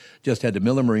Lodge. Just head to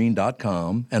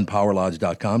millermarine.com and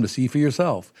powerlodge.com to see for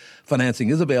yourself. Financing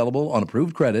is available on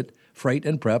approved credit. Freight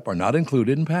and prep are not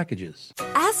included in packages.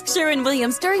 Ask Ask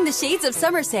Sherwin-Williams during the Shades of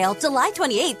Summer sale, July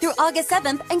 28th through August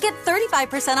 7th, and get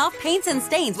 35% off paints and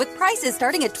stains with prices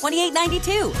starting at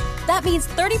 $28.92. That means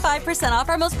 35% off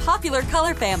our most popular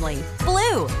color family,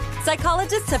 blue.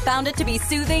 Psychologists have found it to be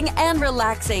soothing and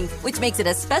relaxing, which makes it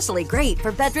especially great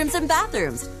for bedrooms and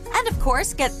bathrooms. And of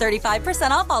course, get 35%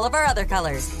 off all of our other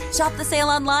colors. Shop the sale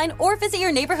online or visit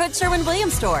your neighborhood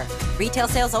Sherwin-Williams store. Retail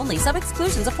sales only. Some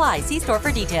exclusions apply. See store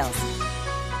for details.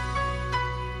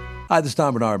 Hi, this is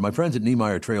Tom Barnard. My friends at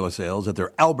Niemeyer Trailer Sales at their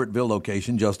Albertville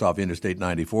location just off Interstate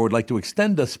 94 would like to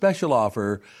extend a special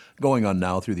offer going on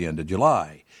now through the end of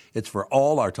July. It's for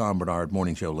all our Tom Barnard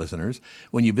Morning Show listeners.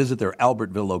 When you visit their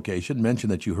Albertville location, mention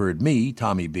that you heard me,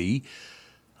 Tommy B.,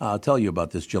 I'll tell you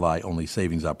about this July-only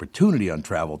savings opportunity on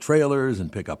travel trailers and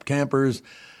pickup campers.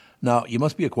 Now, you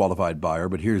must be a qualified buyer,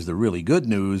 but here's the really good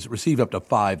news. Receive up to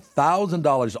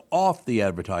 $5,000 off the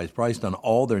advertised price on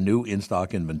all their new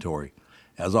in-stock inventory.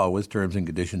 As always, terms and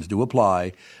conditions do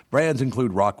apply. Brands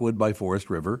include Rockwood by Forest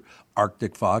River,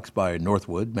 Arctic Fox by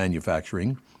Northwood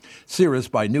Manufacturing, Cirrus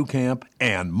by New Camp,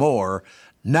 and more.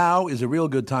 Now is a real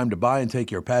good time to buy and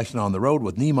take your passion on the road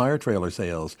with Niemeyer Trailer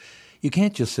Sales. You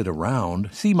can't just sit around.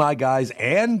 See my guys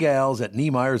and gals at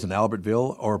Niemeyer's in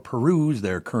Albertville or peruse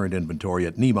their current inventory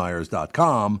at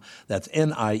Niemeyers.com. That's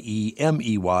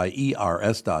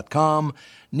Niemeyers.com.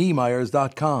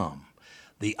 Niemeyers.com.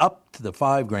 The up to the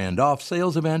 $5,000 off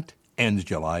sales event ends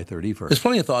July 31st. There's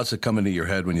plenty of thoughts that come into your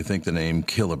head when you think the name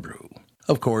Killebrew.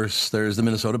 Of course, there's the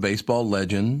Minnesota baseball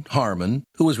legend, Harmon,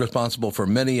 who was responsible for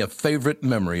many a favorite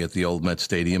memory at the old Met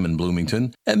Stadium in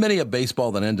Bloomington, and many a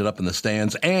baseball that ended up in the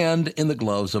stands and in the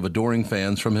gloves of adoring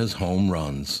fans from his home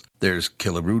runs. There's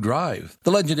Killebrew Drive,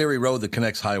 the legendary road that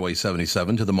connects Highway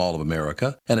 77 to the Mall of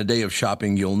America, and a day of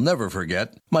shopping you'll never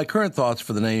forget. My current thoughts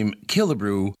for the name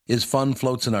Killebrew is fun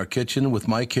floats in our kitchen with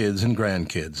my kids and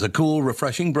grandkids, a cool,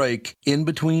 refreshing break in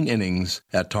between innings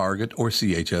at Target or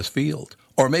CHS Field.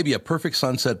 Or maybe a perfect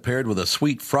sunset paired with a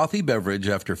sweet, frothy beverage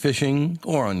after fishing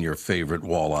or on your favorite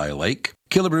walleye lake.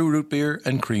 Killebrew root beer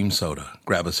and cream soda.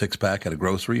 Grab a six-pack at a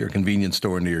grocery or convenience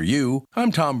store near you.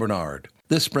 I'm Tom Barnard.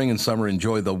 This spring and summer,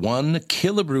 enjoy the one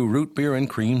Killebrew root beer and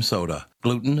cream soda.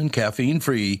 Gluten and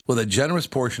caffeine-free with a generous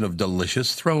portion of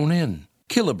delicious thrown in.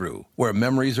 Killebrew, where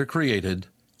memories are created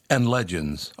and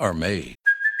legends are made.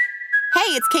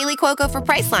 Hey, it's Kaylee Cuoco for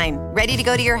Priceline. Ready to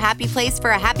go to your happy place for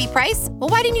a happy price? Well,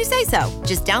 why didn't you say so?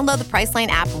 Just download the Priceline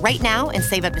app right now and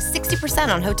save up to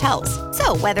 60% on hotels.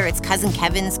 So whether it's Cousin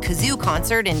Kevin's Kazoo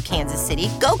Concert in Kansas City,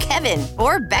 go Kevin,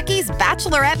 or Becky's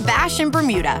Bachelorette Bash in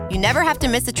Bermuda, you never have to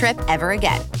miss a trip ever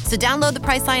again. So download the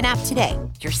Priceline app today.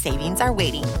 Your savings are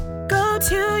waiting. Go to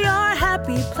your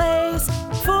happy place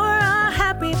for a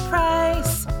happy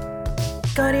price.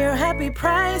 Go to your happy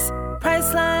price,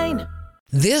 Priceline.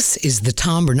 This is the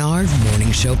Tom Barnard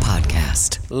Morning Show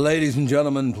podcast. Ladies and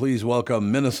gentlemen, please welcome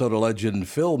Minnesota legend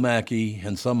Phil Mackey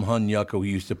and some hunyuck who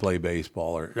used to play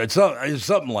baseball. Or it's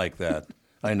something like that.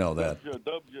 I know that.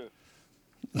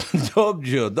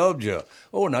 Dubja.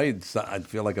 Oh, now I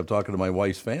feel like I'm talking to my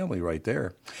wife's family right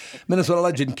there. Minnesota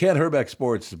legend Ken Hrbek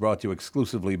Sports is brought to you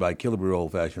exclusively by Killebrew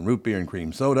Old Fashioned Root Beer and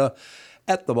Cream Soda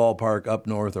at the ballpark, up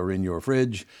north, or in your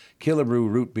fridge. Killebrew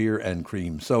Root Beer and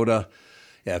Cream Soda.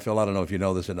 Yeah, Phil, I don't know if you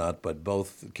know this or not, but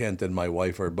both Kent and my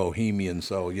wife are bohemians.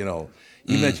 So, you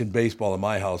mentioned baseball in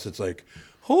my house, it's like,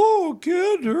 oh,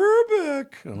 Kent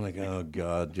Hrbek. I'm like, oh,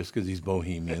 God, just because he's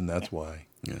bohemian, that's why.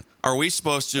 Yeah. Are we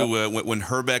supposed to, when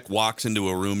Hrbek walks into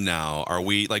a room now, are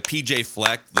we, like PJ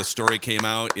Fleck, the story came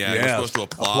out, we're supposed to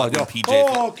applaud when PJ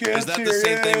Fleck. Kent, is that the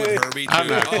same thing with Herbie, too? I'm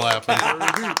not clapping.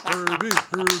 Herbie.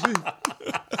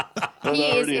 He is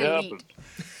already elite. happened.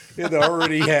 It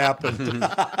already happened.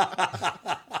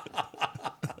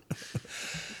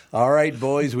 All right,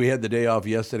 boys, we had the day off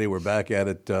yesterday. We're back at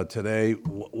it today.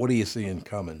 What are you seeing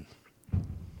coming?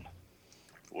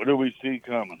 What do we see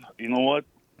coming? You know what?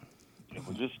 I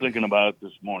was just thinking about it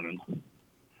this morning.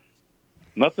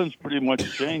 Nothing's pretty much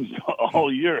changed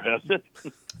all year, has it?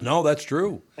 No, that's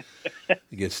true.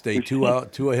 You get stay two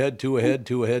ahead.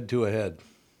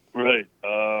 Right.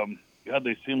 God,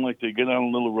 they seem like they get on a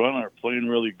little run, are playing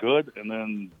really good, and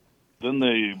then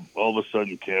they all of a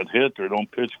sudden can't hit or don't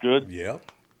pitch good.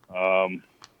 Yep.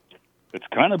 It's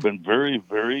kind of been very,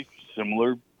 very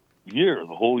similar year,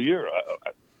 the whole year.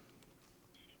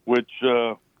 Which,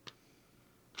 let's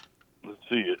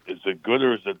see, is it good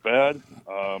or is it bad?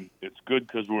 It's good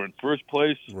because we're in first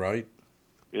place. Right.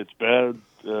 It's bad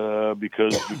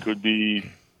because we could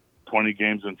be 20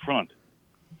 games in front.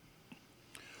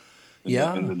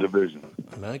 In the division.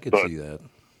 I could see that.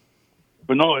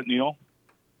 But no, Neil,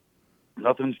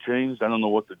 Nothing's changed. I don't know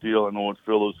what the deal. I know what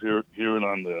Phil is hearing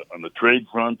on the trade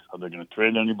front. Are they going to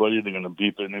trade anybody? They're going to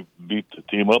beat the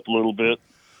team up a little bit.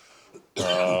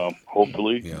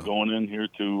 Hopefully, going in here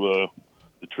to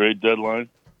the trade deadline.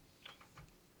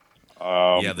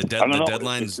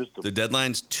 The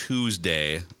deadline's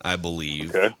Tuesday, I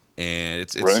believe. Okay. And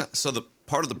it's right. So the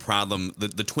part of the problem,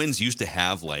 the Twins used to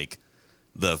have like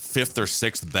the 5th or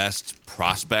 6th best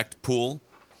prospect pool.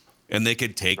 And they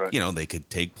could take, they could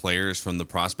take players from the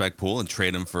prospect pool and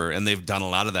trade them and they've done a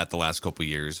lot of that the last couple of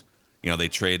years. They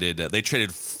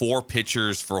traded 4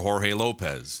 pitchers for Jorge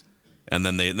Lopez, and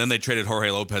then they traded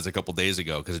Jorge Lopez a couple days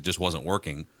ago because it just wasn't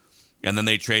working, and then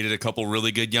they traded a couple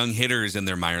really good young hitters in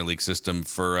their minor league system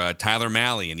for Tyler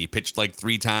Mahle, and he pitched like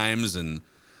 3 times and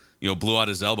blew out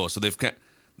his elbow. So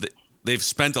they've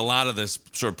spent a lot of this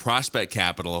sort of prospect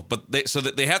capital, but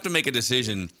they have to make a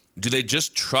decision. Do they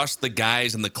just trust the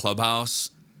guys in the clubhouse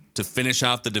to finish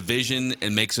out the division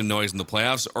and make some noise in the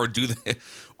playoffs, or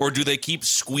do they keep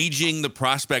squeegeeing the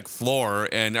prospect floor?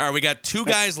 And all right, we got 2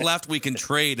 guys left we can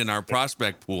trade in our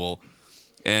prospect pool,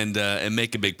 and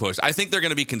make a big push. I think they're going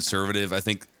to be conservative. I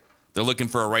think they're looking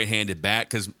for a right-handed bat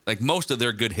because like most of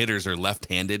their good hitters are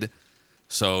left-handed.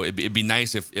 So it'd be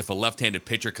nice if a left-handed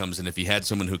pitcher comes in, if you had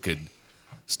someone who could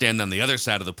stand on the other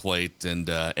side of the plate and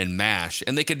mash,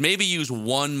 and they could maybe use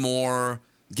one more.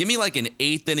 Give me like an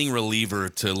 8th inning reliever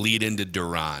to lead into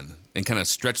Duran and kind of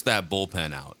stretch that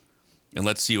bullpen out, and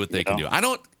let's see what they can do. I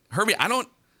don't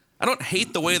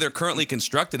hate the way they're currently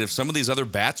constructed. If some of these other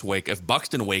bats if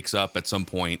Buxton wakes up at some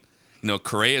point,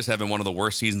 Correa's having one of the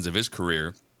worst seasons of his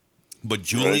career, but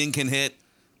Julian can hit,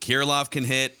 Kirilloff can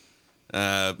hit.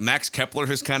 Max Kepler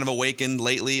has kind of awakened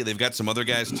lately. They've got some other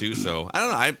guys too, so I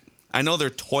don't know. I know they're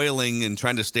toiling and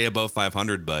trying to stay above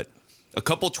 500, but a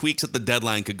couple tweaks at the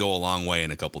deadline could go a long way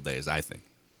in a couple days, I think.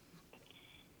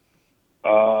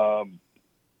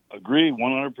 Agree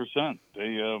 100%.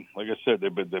 They, like I said,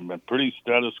 they've been pretty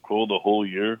status quo the whole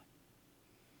year.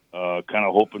 Kind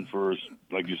of hoping for,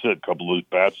 like you said, a couple of those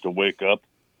bats to wake up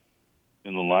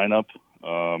in the lineup.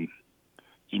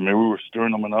 Maybe we were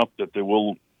stirring them enough that they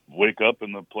will wake up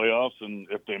in the playoffs, and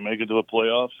if they make it to the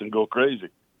playoffs and go crazy,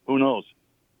 who knows?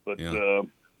 But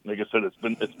like I said,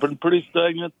 it's been pretty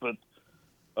stagnant. But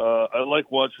I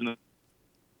like watching it.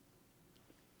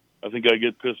 I think I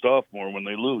get pissed off more when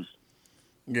they lose.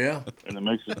 Yeah, and it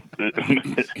makes it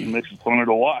funner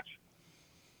to watch.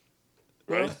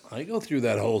 Right? Well, I go through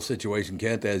that whole situation,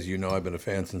 Kent. As you know, I've been a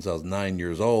fan since I was 9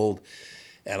 years old,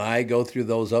 and I go through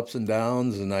those ups and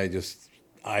downs, and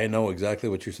I know exactly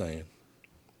what you're saying.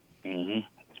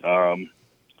 Mm-hmm.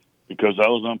 Because I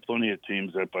was on plenty of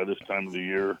teams that by this time of the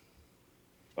year,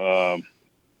 it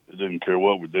didn't care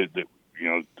what the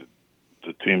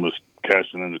team was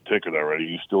cashing in the ticket already.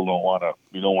 You still don't want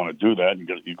to do that.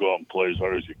 You go out and play as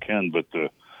hard as you can, but the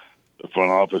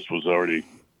front office was already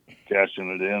cashing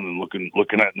it in and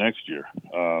looking at next year.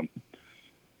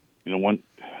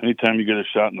 Anytime you get a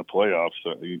shot in the playoffs,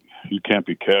 you can't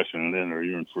be cashing it in, or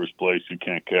you're in first place. You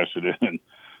can't cash it in and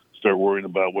start worrying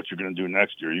about what you're going to do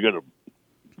next year. You got to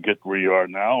get where you are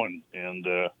now and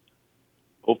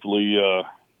hopefully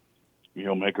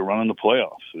make a run in the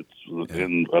playoffs.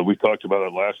 And we talked about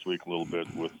it last week a little bit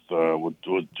with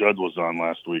Judd was on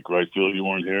last week, right? Phil, you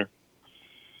weren't here.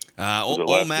 Old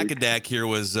Macadac here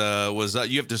was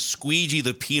you have to squeegee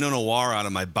the Pinot Noir out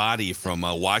of my body from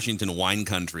Washington wine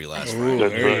country last week.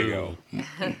 There you go.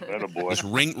 Attaboy. Just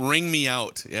ring me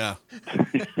out, yeah.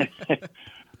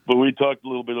 But we talked a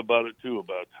little bit about it too,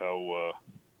 about how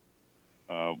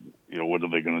what are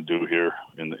they going to do here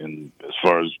in as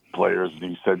far as players. And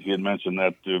he said he had mentioned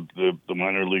that the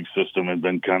minor league system had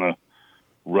been kind of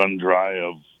run dry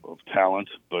of talent,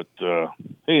 but hey,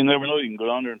 you never know. You can go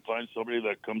down there and find somebody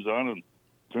that comes on and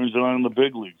turns it on in the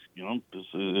big leagues. This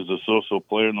is a so-so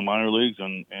player in the minor leagues,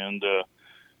 and it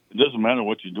doesn't matter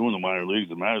what you do in the minor leagues.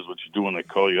 It matters what you do when they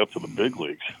call you up to the big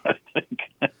leagues, I think.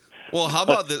 Well, how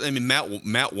about this? I mean, Matt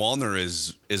Wallner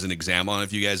is an example. I don't know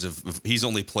if you guys he's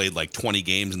only played like 20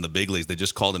 games in the big leagues. They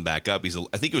just called him back up.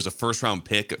 I think he was a first-round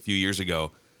pick a few years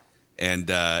ago, and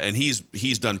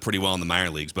he's done pretty well in the minor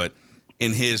leagues. But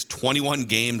in his 21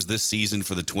 games this season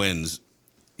for the Twins,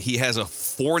 he has a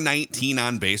 .419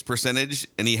 on-base percentage,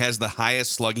 and he has the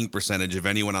highest slugging percentage of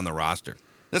anyone on the roster.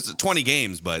 That's 20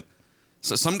 games, but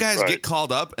so some guys get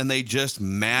called up and they just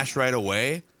mash right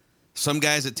away. Some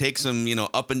guys, it takes them,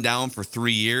 up and down for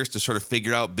 3 years to sort of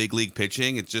figure out big league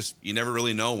pitching. It's just, you never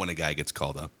really know when a guy gets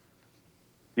called up.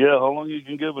 Yeah, how long you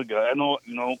can give a guy. I know,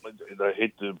 I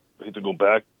hate to go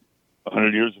back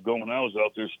 100 years ago when I was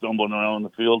out there stumbling around in the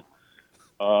field.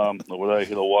 Where I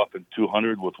hit a whopping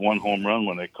 200 with one home run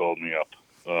when they called me up.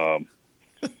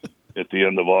 at the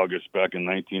end of August back in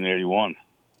 1981,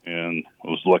 and I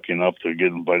was lucky enough to get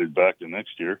invited back the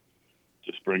next year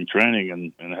to spring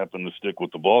training and happened to stick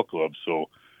with the ball club. So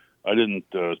I didn't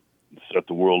set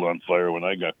the world on fire when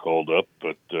I got called up,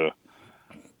 but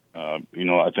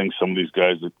I think some of these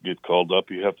guys that get called up,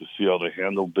 you have to see how they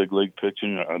handle big league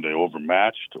pitching. Are they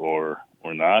overmatched or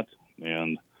not?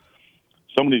 And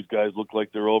some of these guys look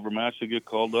like they're overmatched to get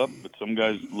called up, but some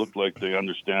guys look like they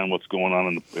understand what's going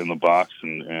on in the box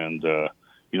and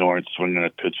aren't swinging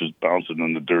at pitches, bouncing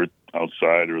in the dirt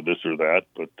outside or this or that.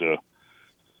 But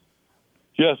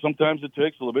sometimes it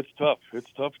takes a little bit. It's tough.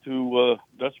 It's tough to.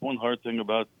 That's one hard thing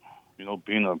about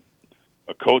being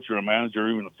a coach or a manager,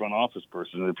 or even a front office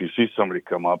person. If you see somebody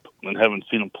come up and haven't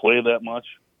seen him play that much,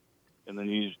 and then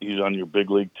he's on your big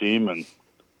league team, and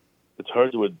it's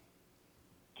hard to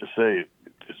say,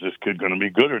 is this kid going to be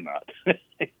good or not?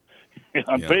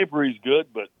 On paper, he's good,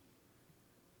 but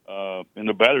in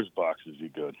the batter's box, is he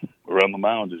good? Or on the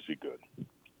mound, is he good?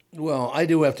 Well, I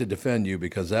do have to defend you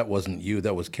because that wasn't you.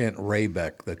 That was Kent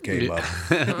Hrbek that came up.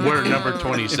 We're number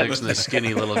 26 and the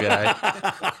skinny little guy.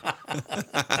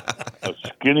 A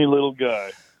skinny little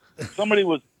guy. Somebody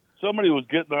was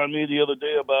getting on me the other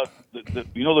day about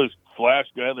there's Flash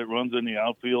guy that runs in the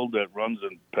outfield that runs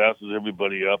and passes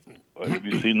everybody up. Have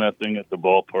you seen that thing at the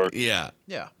ballpark? Yeah.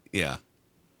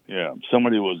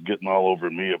 Somebody was getting all over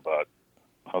me about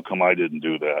how come I didn't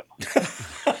do that.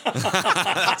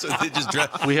 So they just dress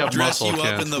muscle, you Kent.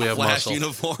 up in the Flash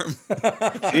uniform.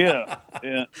 Yeah,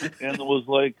 and it was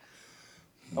like,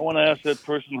 I want to ask that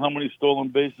person how many stolen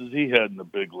bases he had in the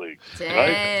big leagues.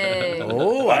 Dang.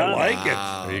 Oh, I like it.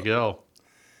 There you go.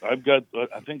 I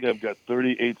think I've got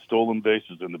 38 stolen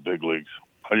bases in the big leagues.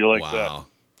 How do you like that?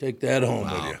 Take that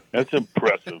home with you. That's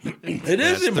impressive. It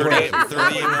is impressive.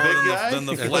 38 more than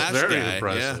the Flash Very guy.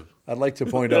 impressive. Yeah. I'd like to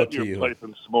point out to your you. pipe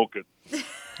and smoke it.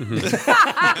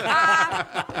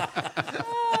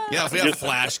 Yeah, if we have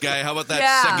Flash guy, how about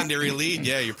that secondary lead?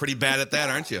 Yeah, you're pretty bad at that,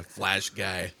 aren't you? Flash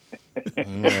guy.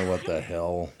 What the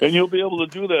hell? And you'll be able to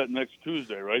do that next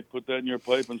Tuesday, right? Put that in your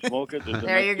pipe and smoke it.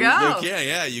 There you go.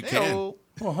 Yeah, you can.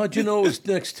 Well, how'd you know it was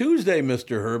next Tuesday,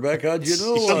 Mr. Hrbek? How'd you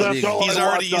know?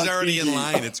 He's already in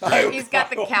line. It's great. He's got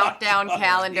the countdown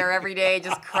calendar every day,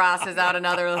 just crosses out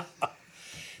another.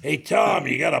 Hey, Tom,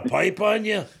 you got a pipe on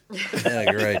you?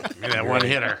 Yeah, great. Give me that one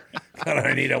hitter.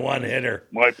 I need a one hitter.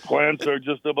 My plants are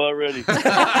just about ready.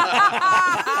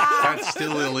 That's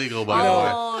still illegal, by the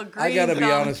way. I got to be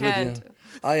honest with you.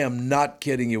 I am not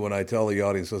kidding you when I tell the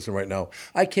audience, listen right now,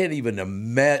 I can't even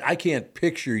imagine, I can't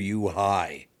picture you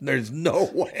high. There's no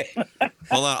way.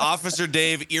 Hold on. Officer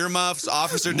Dave, earmuffs.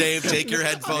 Officer Dave, take your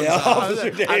headphones off.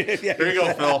 Officer Dave. There you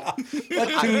go, Phil.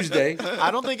 That's Tuesday. I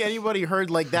don't think anybody heard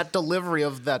that delivery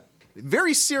of that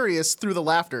very serious through the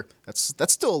laughter. That's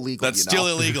still illegal. That's still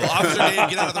illegal. Officer Dave,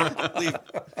 get out of there. Leave.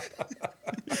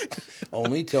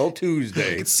 Only till Tuesday.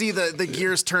 You can see the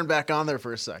gears turn back on there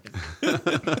for a second.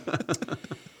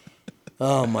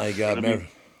 Oh, my God. Going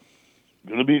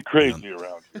to be crazy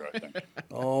around here, I think.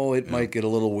 Oh, it might get a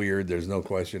little weird. There's no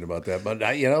question about that.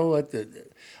 But you know what?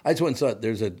 I just went and saw it.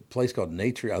 There's a place called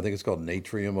Natrium. I think it's called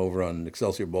Natrium over on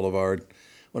Excelsior Boulevard.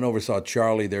 Went over, saw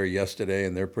Charlie there yesterday,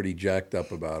 and they're pretty jacked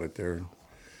up about it. They're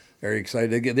very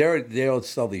excited. They'll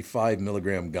sell the 5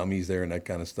 milligram gummies there and that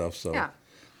kind of stuff. So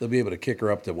they'll be able to kick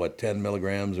her up to 10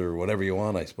 milligrams or whatever you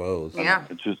want, I suppose. Yeah.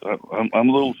 It's just I'm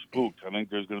a little spooked. I think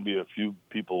there's going to be a few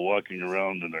people walking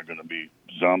around and they're going to be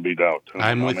zombied out.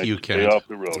 I'm with you, Kent. Stay off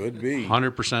the road. Could be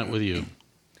 100% with you.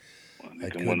 I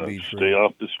think I'm going to stay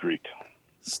off the street.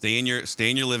 Stay in your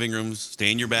living rooms.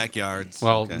 Stay in your backyards.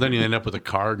 Well, then you end up with a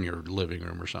card in your living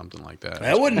room or something like that.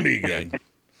 That wouldn't be good.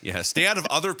 Yeah, stay out of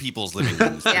other people's living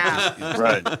rooms. Yeah.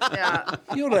 Right. Yeah.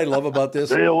 You know what I love about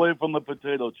this? Stay away from the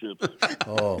potato chips.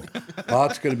 Oh,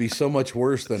 pot's going to be so much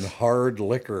worse than hard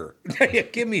liquor.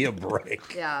 Give me a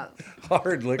break. Yeah.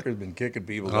 Hard liquor's been kicking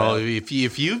people Oh, out. if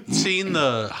you've seen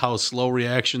how slow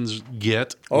reactions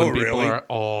get Oh, when people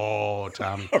really?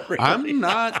 Tommy. Really? I'm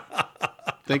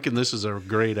not thinking this is a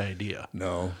great idea.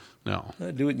 No. No.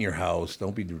 Do it in your house.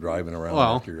 Don't be driving around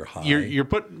Well, after you're high. you're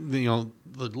putting, the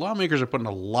lawmakers are putting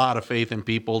a lot of faith in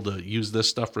people to use this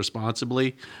stuff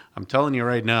responsibly. I'm telling you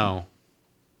right now,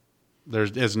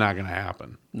 it's not going to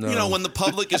happen. No. When the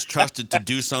public is trusted to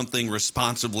do something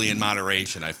responsibly in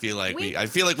moderation, I feel like we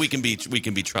can be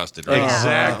trusted. Right?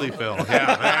 Exactly, Phil.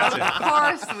 Yeah, that's it. Of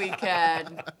course we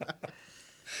can.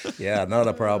 Yeah, not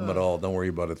a problem at all. Don't worry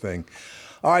about a thing.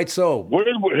 All right, so where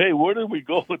did we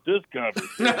go with this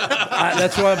conversation?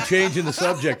 That's why I'm changing the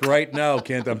subject right now,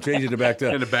 Kent. I'm changing it back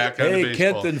to In the back on the Hey,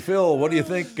 baseball. Kent and Phil, what do you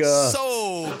think?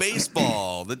 So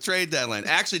baseball, the trade deadline.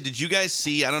 Actually, did you guys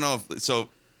see? I don't know if so.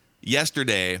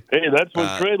 yesterday. Hey, that's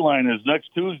what trade line is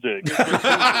next Tuesday.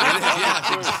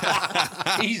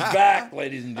 He's back,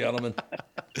 ladies and gentlemen.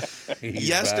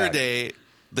 Yesterday,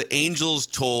 the Angels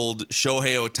told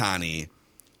Shohei Ohtani,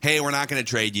 "Hey, we're not going to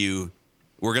trade you.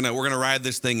 We're gonna ride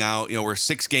this thing out. You know, we're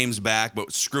 6 games back,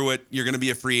 but screw it. You're going to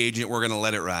be a free agent. We're going to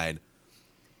let it ride."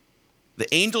 The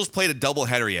Angels played a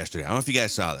doubleheader yesterday. I don't know if you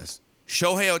guys saw this.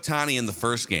 Shohei Ohtani in the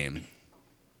first game,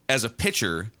 as a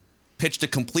pitcher, pitched a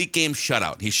complete game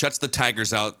shutout. He shuts the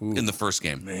Tigers out in the first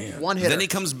game. One hitter. Then he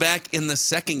comes back in the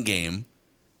second game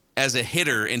as a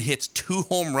hitter and hits 2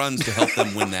 home runs to help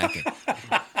them win that game.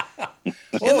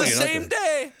 In the same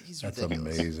day. That's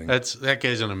amazing. That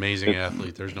guy's an amazing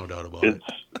athlete. There's no doubt about it.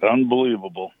 It's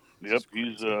unbelievable. Yep,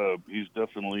 he's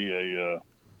definitely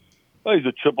he's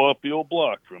a chip off the old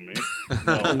block from me.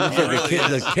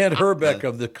 The Kent Hrbek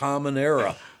of the common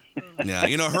era. Yeah,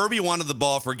 Herbie wanted the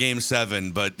ball for Game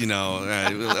 7, but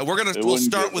we'll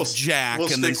start with Jack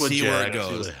and then see where it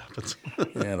goes.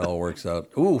 Yeah, it all works out.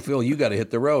 Ooh, Phil, you got to hit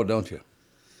the road, don't you?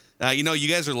 You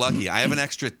guys are lucky. I have an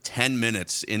extra 10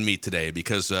 minutes in me today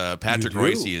because Patrick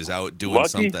Royce is out doing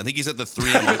something. I think he's at the 3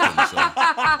 and open. So.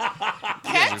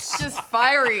 Kent's just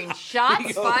firing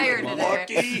shots fired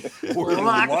today. We're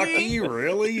lucky,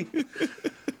 really?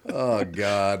 Oh,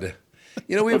 God.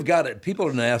 We've got it. People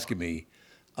have been asking me,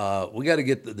 we got to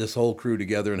get this whole crew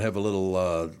together and have a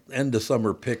little end of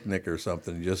summer picnic or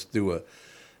something. Just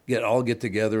get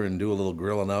together and do a little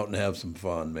grilling out and have some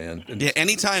fun, man. Yeah,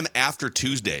 anytime after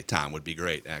Tuesday, Tom, would be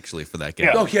great, actually, for that game.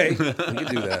 Yeah. Okay, we can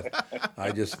do that.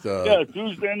 I just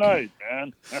Tuesday night,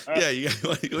 man. What are you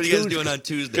guys doing on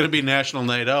Tuesday? It's going to be National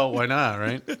Night Out. Why not,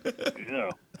 right? Yeah.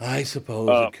 I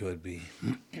suppose it could be.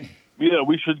 Yeah,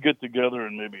 we should get together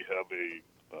and maybe have a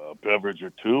beverage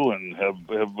or two and have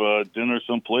dinner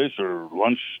someplace or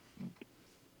lunch.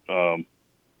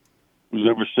 Who's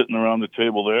ever sitting around the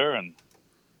table there and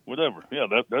whatever. Yeah,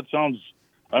 that sounds.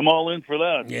 I'm all in for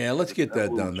that. Yeah, let's get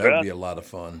that done. That would be a lot of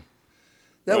fun.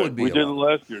 Would be. We did it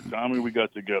last year, Tommy. We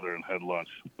got together and had lunch.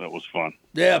 That was fun.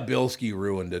 Yeah, Bilski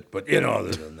ruined it, but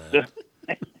other than that,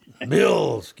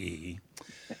 Bilski.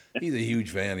 He's a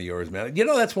huge fan of yours, man.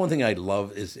 That's one thing I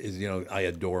love is I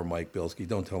adore Mike Bilski.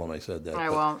 Don't tell him I said that. I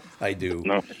won't. I do.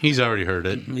 No, he's already heard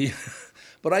it. Yeah.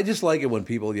 But I just like it when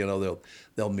people,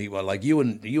 they'll meet. Well, like you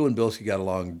and Bilski got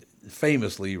along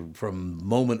famously from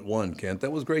moment one, Kent.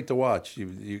 That was great to watch.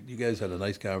 You guys had a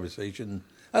nice conversation.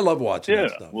 I love watching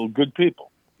that stuff. Well, good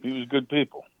people. He was good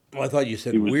people. Well, I thought you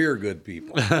said we're good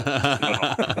people.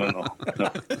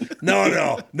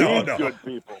 No. Good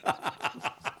people.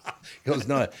 He goes,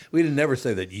 no, we didn't never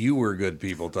say that you were good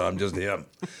people, Tom, just him.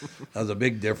 That was a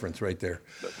big difference right there.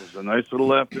 That was a nice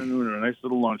little afternoon or a nice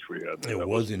little lunch we had. It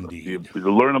was indeed. To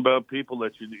learn about people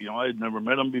that I had never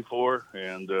met them before,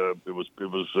 and it was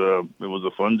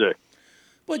a fun day.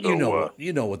 But you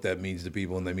know what that means to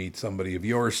people when they meet somebody of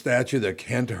your stature, the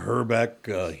Kent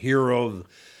Hrbek, hero.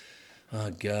 Oh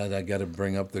God, I got to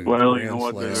bring up the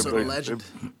Grand Slam. Legend.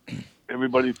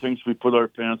 Everybody thinks we put our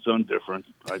pants on different.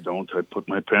 I don't. I put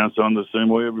my pants on the same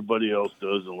way everybody else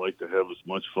does, and like to have as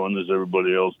much fun as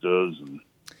everybody else does. And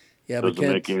it doesn't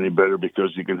make you any better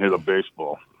because you can hit a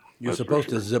baseball. You're supposed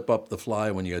to zip up the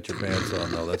fly when you got your pants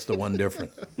on, though. That's the one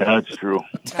difference. That's true.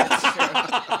 That's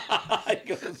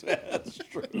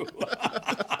true.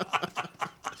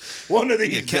 One of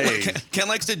these days. Ken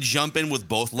likes to jump in with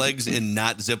both legs and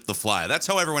not zip the fly. That's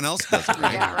how everyone else does it,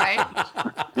 right? Yeah, right?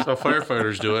 So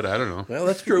firefighters do it. I don't know. Well,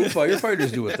 that's true.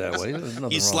 Firefighters do it that way.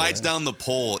 He slides down the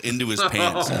pole into his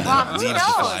pants and Well, leaves the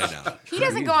fly down. He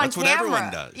doesn't go on That's camera. That's what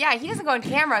everyone does. Yeah, he doesn't go on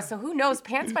camera, so who knows?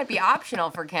 Pants might be optional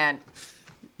for Kent.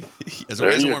 He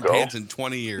hasn't worn pants in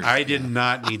 20 years. I did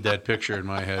not need that picture in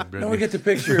my head, Brittany. No, we get the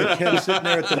picture of Ken sitting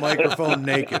there at the microphone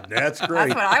naked. That's great.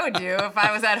 That's what I would do if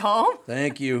I was at home.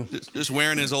 Thank you. Just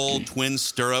wearing his old twin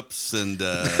stirrups and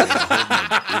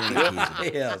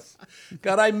yes.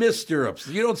 God, I miss stirrups.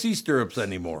 You don't see stirrups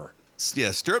anymore.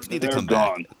 Yeah, stirrups need to come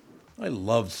gone. back. I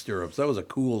love stirrups. That was a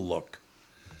cool look.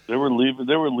 They were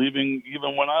leaving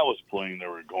even when I was playing. They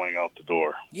were going out the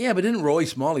door. Yeah, but didn't Roy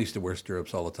Small used to wear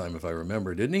stirrups all the time, if I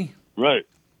remember, didn't he? Right.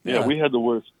 Yeah, we had to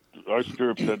wear our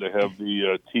stirrups had to have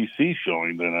the TC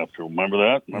showing. Then after, remember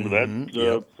that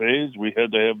phase? We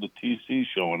had to have the TC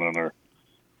showing on our.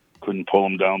 Couldn't pull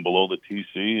them down below the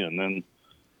TC, and then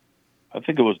I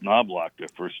think it was Knobloch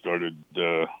that first started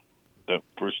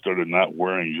not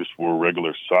wearing, just wore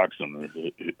regular socks on there,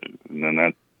 and then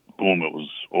that. Boom, it was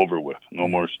over with. No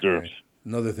more stirrups. Right.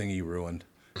 Another thing he ruined.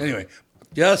 Anyway,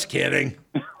 just kidding.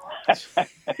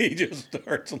 He just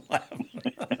starts laughing.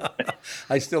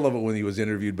 I still love it when he was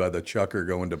interviewed by the Chucker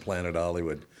going to Planet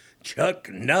Hollywood. Chuck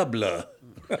Nubla.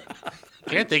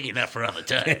 Can't thank you enough for all the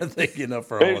time. Can't thank you enough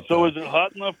for all the time. So is it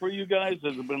hot enough for you guys?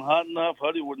 Has it been hot enough?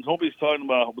 Nobody's talking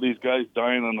about these guys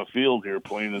dying on the field here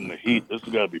playing in the heat. This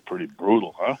has got to be pretty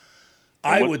brutal, huh?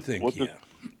 I would think, what's yeah.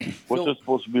 What's this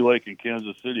supposed to be like in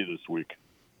Kansas City this week?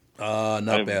 Not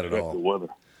bad at all. The weather.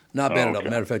 Not bad at all. Okay.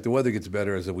 Matter of fact, the weather gets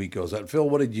better as the week goes on. Phil,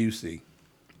 what did you see?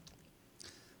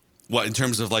 What, in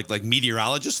terms of like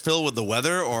meteorologist Phil with the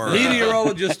weather, or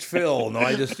Meteorologist Phil? No,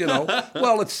 I just,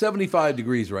 well, it's 75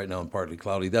 degrees right now and partly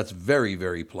cloudy. That's very,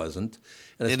 very pleasant.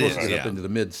 And it's supposed to get up into the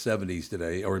mid-70s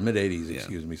today, or mid-80s,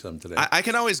 excuse me, some today. I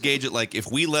can always gauge it like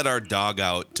if we let our dog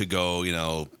out to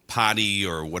go, potty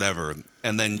or whatever,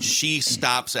 and then she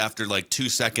stops after like 2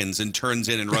 seconds and turns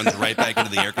in and runs right back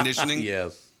into the air conditioning.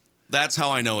 Yes. That's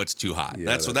how I know it's too hot.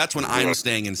 Yeah, that's when I'm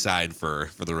staying inside for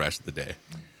the rest of the day.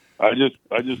 I just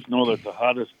know that the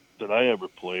hottest that I ever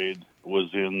played was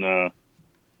in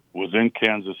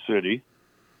Kansas City,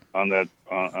 on the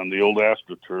old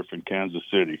AstroTurf in Kansas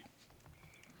City.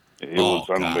 It was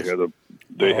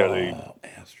they had a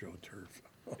AstroTurf.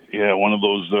 Yeah, one of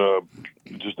those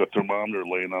just a thermometer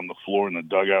laying on the floor in the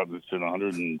dugout that's in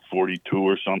 142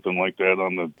 or something like that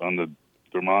on the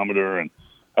thermometer, and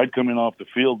I'd come in off the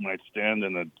field and I'd stand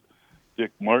in a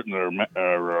Dick Martin,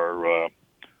 our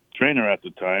trainer at the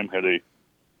time, had a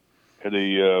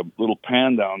little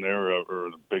pan down there, or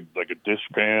a big, like a dish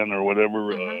pan or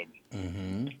whatever,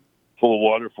 full of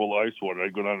water, full of ice water.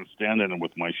 I'd go down and stand in it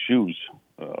with my shoes.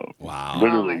 Wow!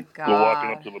 Literally, go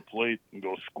walking up to the plate and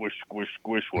go squish, squish,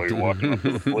 squish while you're walking up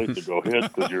to the plate to go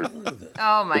hit, because you're.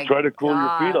 Oh my! To try to cool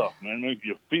your feet off, man.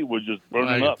 Your feet was just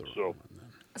burning up.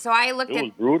 So I looked it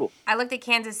was brutal. I looked at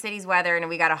Kansas City's weather, and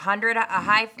we got 100. A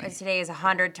high today is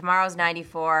 100. Tomorrow's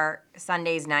 94.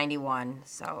 Sunday's 91.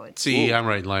 So it's. See, I'm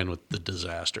right in line with the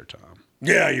disaster, Tom.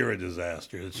 Yeah, you're a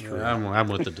disaster. It's true. Yeah, I'm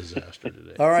with the disaster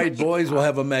today. All right, boys, we'll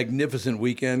have a magnificent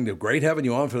weekend. Great having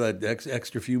you on for that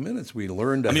extra few minutes. We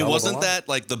learned. Wasn't that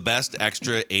like the best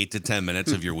extra 8 to 10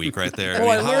 minutes of your week right there?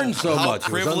 I learned so much. How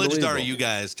privileged are you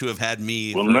guys to have had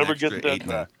me? We'll never get that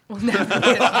back. We'll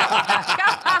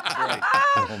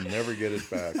never get it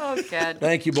back. Oh, good.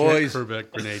 Thank you, boys.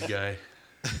 Hrbek grenade guy.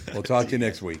 We'll talk to you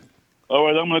next week. All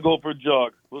right, I'm going to go for a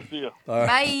jog. We'll see you.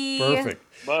 Bye. Perfect.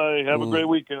 Bye. Have a great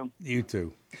weekend. You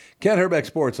too. Ken Hrbek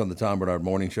Sports on the Tom Barnard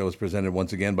Morning Show is presented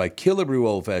once again by Killebrew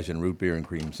Old Fashioned Root Beer and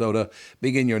Cream Soda.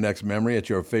 Begin your next memory at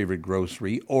your favorite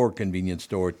grocery or convenience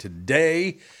store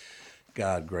today.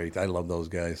 God, great. I love those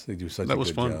guys. They do such a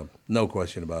good job. No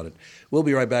question about it. We'll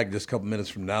be right back in just a couple minutes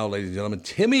from now, ladies and gentlemen.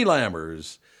 Timmy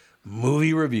Lammers,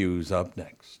 movie reviews up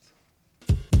next.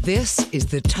 This is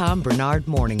the Tom Barnard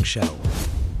Morning Show.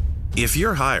 If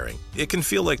you're hiring, it can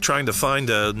feel like trying to find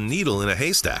a needle in a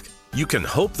haystack. You can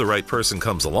hope the right person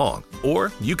comes along,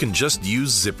 or you can just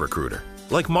use ZipRecruiter.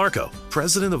 Like Marco,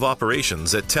 president of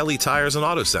operations at Telly Tires and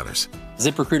Auto Centers.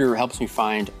 ZipRecruiter helps me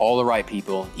find all the right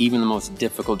people, even the most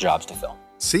difficult jobs to fill.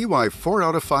 See why 4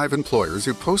 out of 5 employers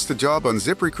who post a job on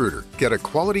ZipRecruiter get a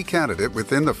quality candidate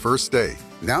within the first day.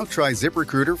 Now try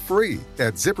ZipRecruiter free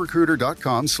at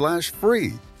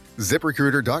ZipRecruiter.com/free.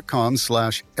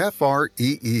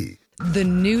 ZipRecruiter.com/FREE. The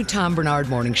new Tom Barnard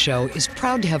Morning Show is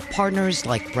proud to have partners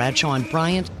like Bradshaw &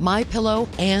 Bryant, MyPillow,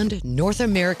 and North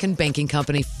American Banking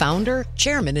Company founder,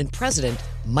 chairman, and president,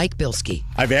 Mike Bilski.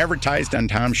 I've advertised on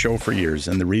Tom's show for years,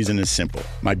 and the reason is simple.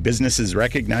 My business is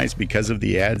recognized because of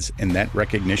the ads, and that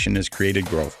recognition has created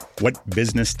growth. What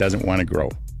business doesn't want to grow?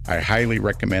 I highly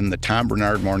recommend the Tom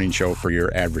Barnard Morning Show for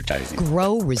your advertising.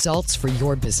 Grow results for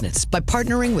your business by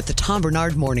partnering with the Tom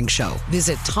Barnard Morning Show.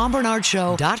 Visit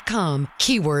TomBarnardShow.com,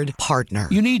 keyword partner.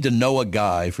 You need to know a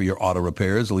guy for your auto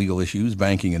repairs, legal issues,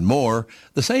 banking, and more.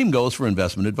 The same goes for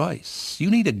investment advice.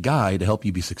 You need a guy to help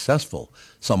you be successful,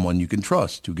 someone you can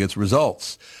trust who gets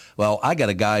results. Well, I got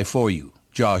a guy for you.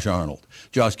 Josh Arnold.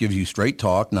 Josh gives you straight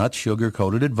talk, not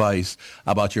sugar-coated advice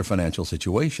about your financial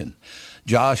situation.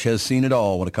 Josh has seen it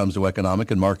all when it comes to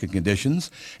economic and market conditions,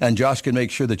 and Josh can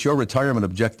make sure that your retirement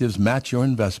objectives match your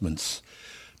investments.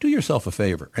 Do yourself a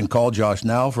favor and call Josh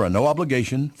now for a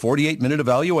no-obligation, 48-minute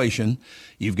evaluation.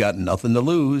 You've got nothing to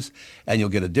lose, and you'll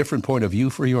get a different point of view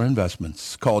for your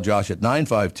investments. Call Josh at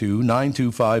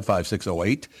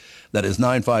 952-925-5608. That is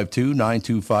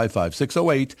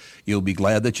 952-925-5608. You'll be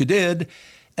glad that you did.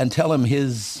 And tell him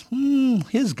his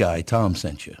guy, Tom,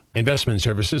 sent you. Investment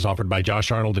services offered by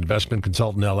Josh Arnold Investment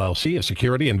Consultant, LLC, a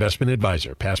security investment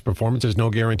advisor. Past performance is no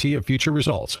guarantee of future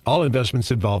results. All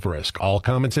investments involve risk. All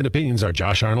comments and opinions are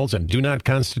Josh Arnold's and do not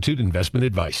constitute investment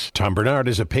advice. Tom Barnard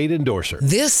is a paid endorser.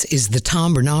 This is the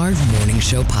Tom Barnard Morning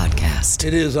Show podcast.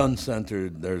 It is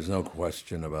uncensored. There's no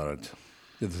question about it.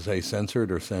 Did they say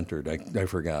censored or centered? I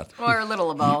forgot. Or a little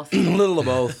of both. A little of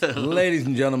both. Ladies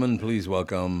and gentlemen, please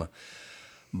welcome,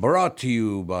 brought to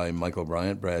you by Michael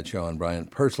Bryant, Bradshaw and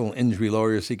Bryant, personal injury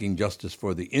lawyer seeking justice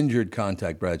for the injured.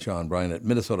 Contact Bradshaw and Bryant at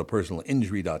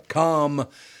minnesotapersonalinjury.com.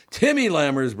 Timmy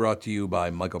Lammers, brought to you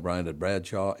by Michael Bryant at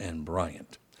Bradshaw and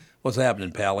Bryant. What's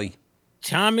happening, Pally?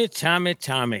 Tommy.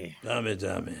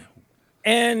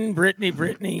 And Brittany,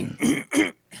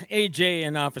 AJ,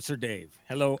 and Officer Dave.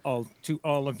 Hello to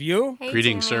all of you. Hey,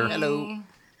 Greetings, Timmy. sir. Hello.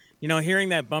 You know, hearing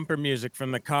that bumper music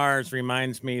from the Cars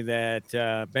reminds me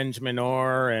that Benjamin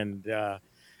Orr and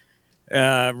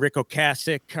Rick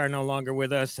Ocasek are no longer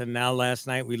with us. And now last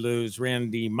night we lose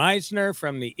Randy Meisner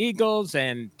from the Eagles.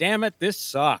 And damn it, this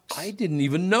sucks. I didn't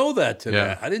even know that today.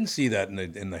 Yeah. I didn't see that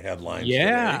in the headlines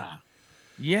Yeah. today.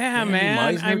 Yeah, Randy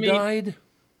man. Meisner died?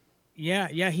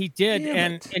 Yeah, he did.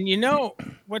 Damn And you know,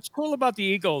 what's cool about the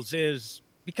Eagles is,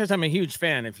 because I'm a huge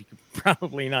fan, if you could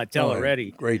probably not tell already.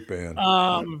 Great band.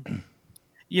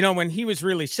 You know, when he was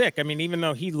really sick, I mean, even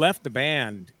though he left the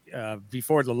band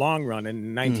before the long run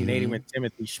in 1980 when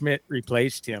Timothy Schmidt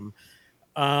replaced him,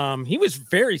 he was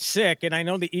very sick. And I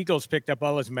know the Eagles picked up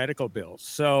all his medical bills.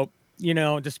 So, you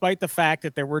know, despite the fact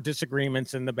that there were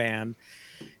disagreements in the band,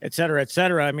 et cetera,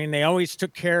 I mean, they always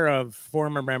took care of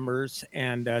former members.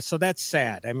 And so that's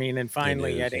sad. I mean, and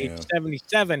finally at age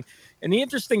 77. And the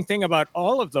interesting thing about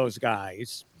all of those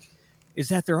guys is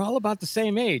that they're all about the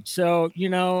same age. So, you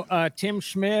know, Tim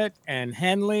Schmidt and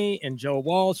Henley and Joe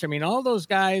Walsh, I mean, all those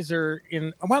guys are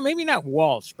well, maybe not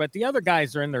Walsh, but the other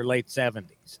guys are in their late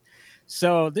 70s.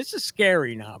 So this is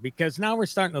scary now because now we're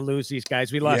starting to lose these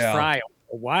guys. We lost Fry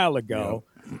a while ago.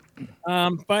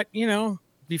 But, you know,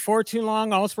 before too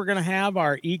long, all we're going to have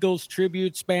are Eagles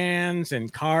tribute bands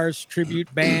and Cars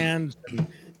tribute bands. And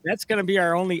that's going to be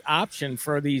our only option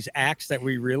for these acts that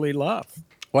we really love.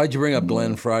 Why'd you bring up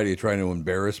Glenn Frey? Are you trying to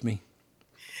embarrass me?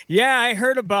 Yeah, I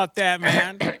heard about that,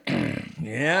 man.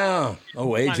 Yeah. Oh,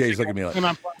 AJ's looking at me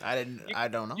like... I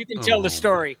don't know. You can tell the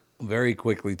story. Very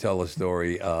quickly tell the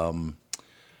story.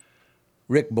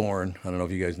 Rick Bourne, I don't know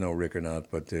if you guys know Rick or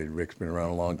not, but Rick's been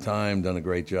around a long time, done a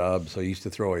great job. So he used to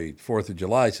throw a 4th of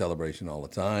July celebration all the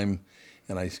time,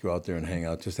 and I used to go out there and hang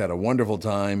out. Just had a wonderful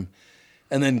time.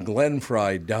 And then Glenn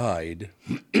Frey died,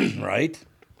 right?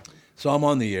 So I'm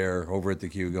on the air over at the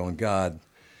Q going, God,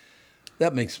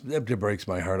 that breaks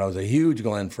my heart. I was a huge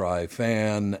Glenn Frey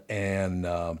fan. And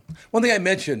one thing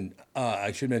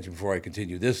I should mention before I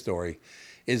continue this story,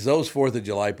 is those 4th of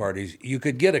July parties, you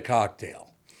could get a cocktail.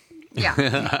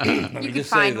 Yeah. You could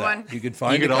find one. You could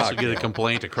find You could a also cocktail. get a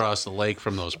complaint across the lake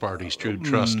from those parties,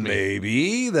 trust me.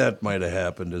 Maybe that might have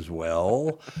happened as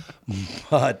well.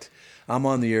 But I'm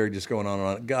on the air just going on and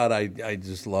on. God, I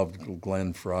just loved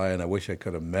Glenn Frey, and I wish I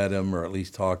could have met him or at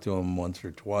least talked to him once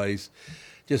or twice.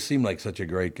 Just seemed like such a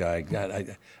great guy.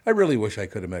 God, I really wish I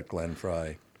could have met Glenn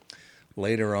Frey.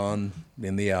 Later on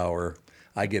in the hour,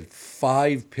 I get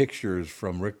 5 pictures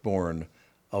from Rick Bourne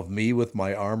of me with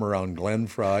my arm around Glenn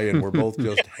Frey, and we're both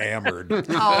just hammered.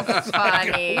 Oh,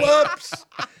 funny. Whoops.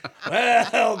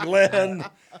 Well, Glenn,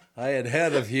 I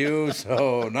had a few,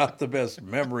 so not the best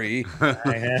memory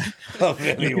of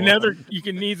anyone. You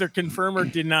can neither confirm or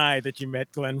deny that you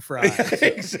met Glenn Frey.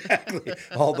 Exactly.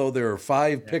 Although there are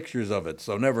 5 pictures of it,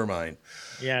 so never mind.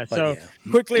 Yeah. But So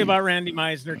quickly about Randy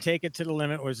Meisner, "Take It to the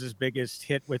Limit" was his biggest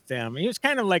hit with them. He was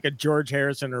kind of like a George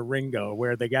Harrison or Ringo,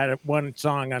 where they got one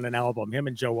song on an album, him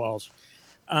and Joe Walsh.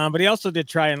 But he also did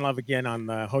 "Try and Love Again" on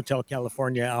the Hotel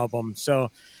California album.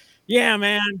 So, yeah,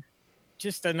 man,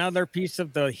 just another piece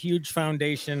of the huge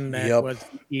foundation that was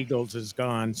the Eagles is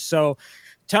gone. So,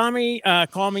 Tommy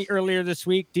called me earlier this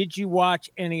week. Did you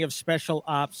watch any of Special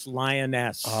Ops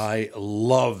Lioness? I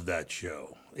love that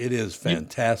show. It is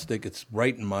fantastic. It's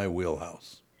right in my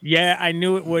wheelhouse. Yeah, I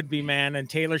knew it would be, man. And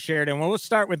Taylor shared it. Well, we'll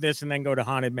start with this and then go to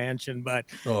Haunted Mansion. But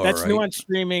that's new on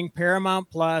streaming, Paramount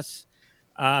Plus.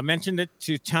 Mentioned it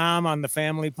to Tom on the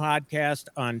Family Podcast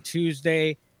on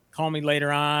Tuesday. Call me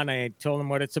later on. I told him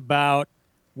what it's about,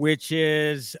 which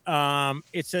is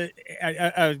it's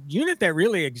a unit that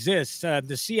really exists.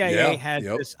 The CIA has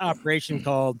this operation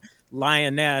called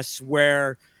Lioness,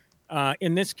 where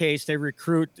in this case, they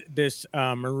recruit this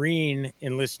Marine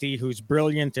enlistee who's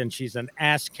brilliant, and she's an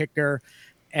ass kicker.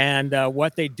 And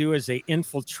what they do is they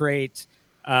infiltrate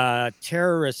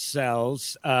terrorist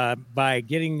cells by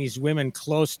getting these women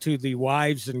close to the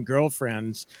wives and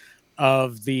girlfriends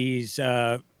of these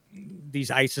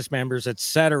ISIS members,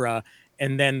 etc.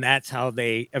 And then that's how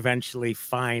they eventually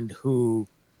find who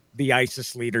the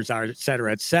ISIS leaders are, et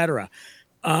cetera, et cetera.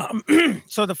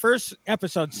 So the first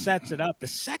episode sets it up. The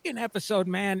second episode,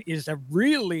 man, is a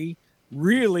really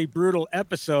really brutal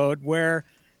episode where,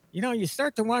 you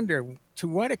start to wonder, to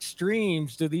what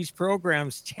extremes do these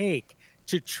programs take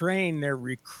to train their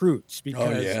recruits?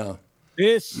 Because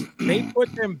they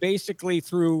put them basically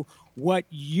through what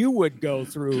you would go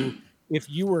through if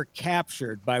you were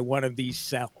captured by one of these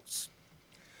cells.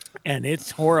 And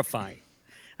it's horrifying.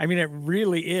 I mean, it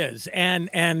really is. And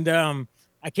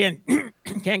I can't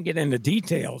get into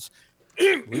details.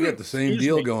 We got the same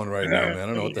deal going right now, man. I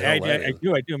don't know what the hell that is. I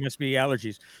do. It must be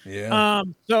allergies. Yeah.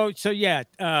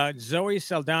 Zoe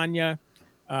Saldana,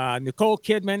 Nicole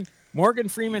Kidman, Morgan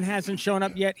Freeman hasn't shown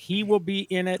up yet. He will be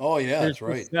in it. Oh yeah, that's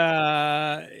right.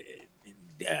 I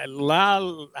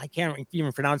can't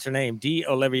even pronounce her name. De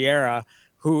Oliveira,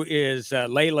 who is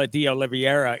Layla De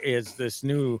Oliveira, is this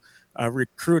new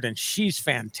recruit, and she's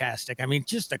fantastic. I mean,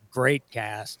 just a great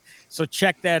cast. So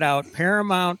check that out.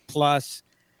 Paramount Plus.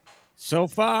 So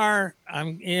far,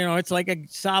 it's like a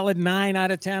solid 9 out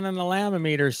of 10 on the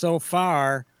Lammometer so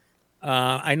far.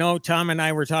 I know Tom and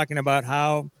I were talking about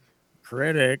how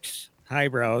critics,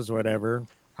 highbrows, whatever,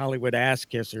 Hollywood ass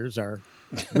kissers are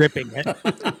ripping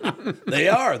it. They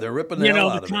are. They're ripping the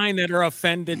hell out of it. The kind that are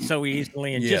offended so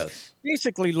easily and just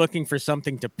basically looking for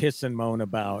something to piss and moan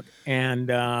about. And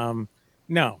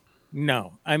no.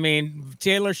 I mean,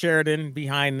 Taylor Sheridan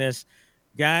behind this.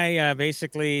 Guy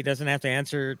basically doesn't have to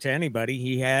answer to anybody.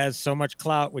 He has so much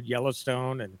clout with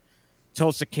Yellowstone and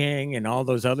Tulsa King and all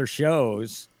those other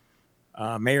shows.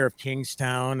 Mayor of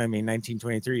Kingstown,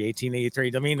 1923,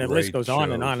 1883. I mean, the list goes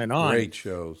on and on and on. Great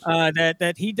shows.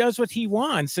 That he does what he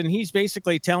wants, and he's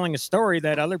basically telling a story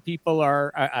that other people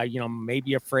are,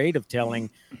 maybe afraid of telling,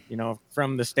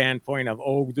 from the standpoint of,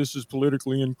 oh, this is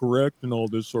politically incorrect and all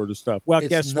this sort of stuff. Well,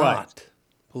 guess what?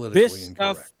 This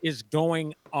stuff is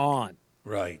going on.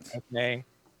 Right. Okay.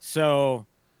 So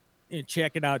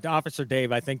check it out. Officer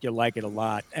Dave, I think you'll like it a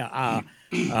lot.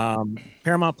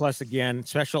 Paramount Plus again,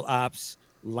 Special Ops,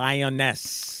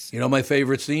 Lioness. You know my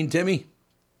favorite scene, Timmy?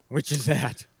 Which is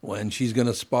that? When she's going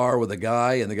to spar with a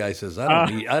guy and the guy says,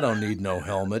 I don't need no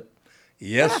helmet.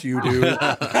 Yes, you do. The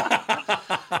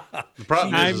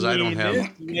problem is I don't have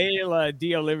Layla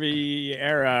De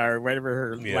Oliveira, or whatever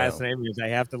her last name is. I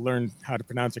have to learn how to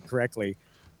pronounce it correctly.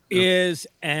 Is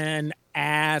an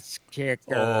ass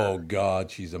kicker. Oh,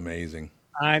 God, she's amazing.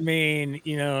 I mean,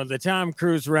 the Tom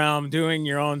Cruise realm, doing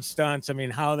your own stunts. I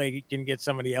mean, how they can get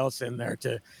somebody else in there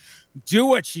to do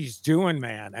what she's doing,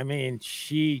 man. I mean,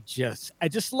 I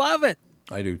just love it.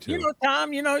 I do too.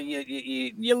 Tom,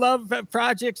 you love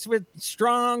projects with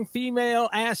strong female,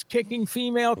 ass-kicking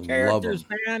female characters,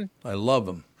 man. I love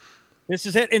them. This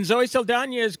is it. And Zoe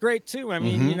Saldana is great too. I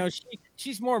mean,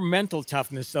 she's more mental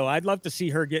toughness, though. I'd love to see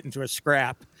her get into a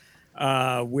scrap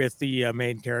with the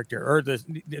main character, or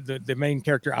the main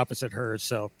character opposite her.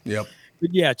 So,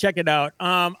 yeah, check it out.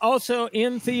 Also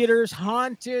in theaters,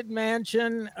 Haunted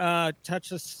Mansion.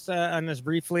 Touch us on this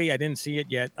briefly. I didn't see it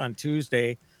yet on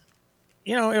Tuesday.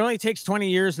 It only takes 20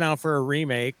 years now for a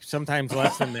remake, sometimes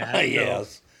less than that.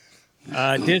 Yes.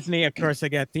 Disney, of course, they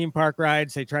got theme park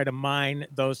rides. They try to mine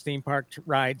those theme park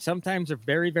rides. Sometimes they're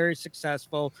very, very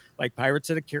successful, like Pirates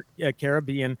of the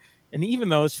Caribbean. And even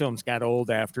those films got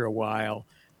old after a while.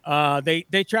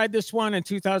 They tried this one in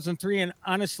 2003, and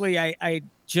honestly, I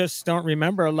just don't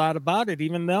remember a lot about it,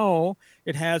 even though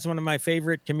it has one of my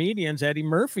favorite comedians, Eddie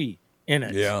Murphy, in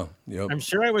it. Yeah, yep. I'm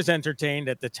sure I was entertained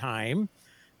at the time,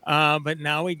 but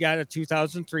now we got a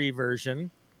 2003 version.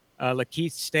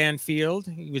 Lakeith Stanfield,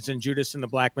 he was in Judas and the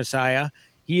Black Messiah.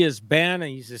 He is Ben,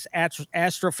 and he's this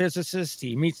astrophysicist.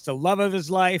 He meets the love of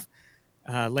his life.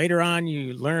 Later on,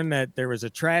 you learn that there was a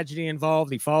tragedy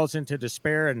involved. He falls into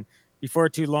despair, and before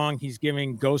too long, he's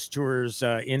giving ghost tours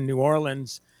in New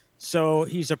Orleans. So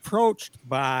he's approached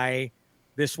by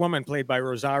this woman played by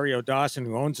Rosario Dawson,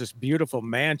 who owns this beautiful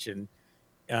mansion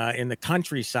in the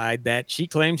countryside that she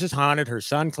claims is haunted. Her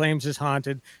son claims is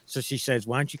haunted. So she says,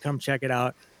 why don't you come check it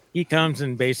out? He comes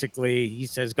and basically he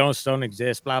says ghosts don't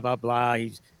exist, blah, blah, blah.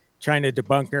 He's trying to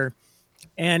debunk her.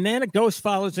 And then a ghost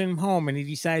follows him home, and he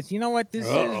decides, you know what, this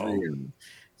is real.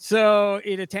 So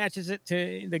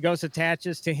the ghost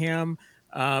attaches to him.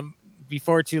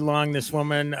 Before too long, this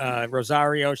woman,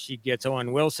 Rosario, she gets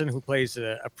Owen Wilson, who plays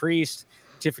a priest.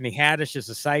 Tiffany Haddish is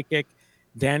a psychic.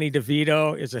 Danny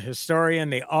DeVito is a historian.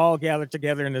 They all gather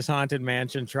together in this haunted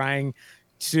mansion trying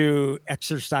to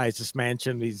exorcise this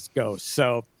mansion, these ghosts.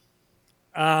 So,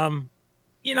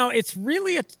 it's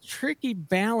really a tricky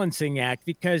balancing act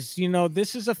because,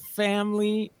 this is a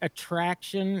family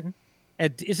attraction.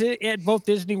 Is it at both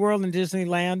Disney World and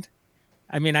Disneyland?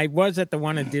 I mean, I was at the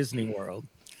one in Disney World.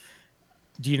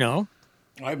 Do you know?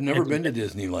 I've never been to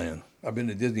Disneyland. I've been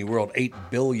to Disney World 8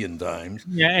 billion times.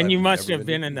 Yeah, and I've you must never have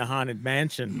been in the Haunted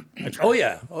Mansion. Oh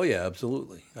yeah,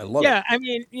 absolutely. I love it. Yeah, I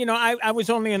mean, I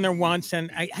was only in there once, and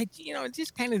I it's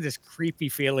just kind of this creepy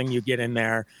feeling you get in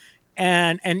there,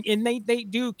 and they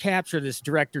do capture this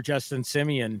director Justin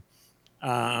Simeon.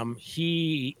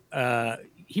 He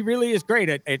really is great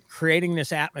at creating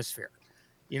this atmosphere.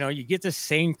 You get the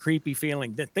same creepy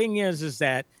feeling. The thing is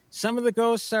that some of the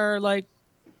ghosts are like,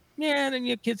 yeah, then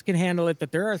your kids can handle it,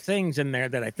 but there are things in there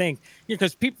that I think,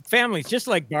 because families, just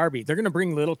like Barbie, they're going to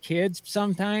bring little kids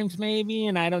sometimes, maybe,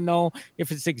 and I don't know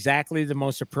if it's exactly the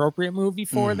most appropriate movie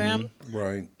for them.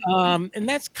 Right. And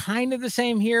that's kind of the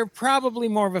same here. Probably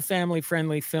more of a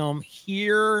family-friendly film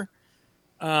here.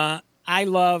 I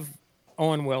love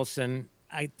Owen Wilson.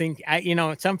 I think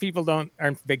some people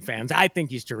aren't big fans. I think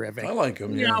he's terrific. I like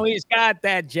him. Yeah. He's got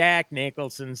that Jack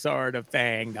Nicholson sort of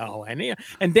thing, though, and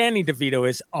Danny DeVito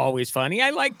is always funny. I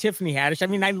like Tiffany Haddish. I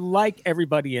mean, I like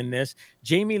everybody in this.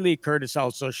 Jamie Lee Curtis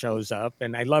also shows up,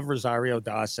 and I love Rosario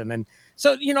Dawson, and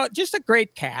so just a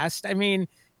great cast. I mean,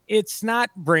 it's not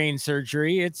brain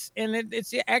surgery. It's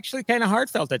actually kind of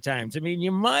heartfelt at times. I mean,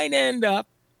 you might end up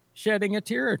shedding a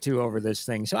tear or two over this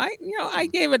thing. So I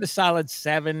gave it a solid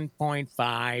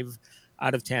 7.5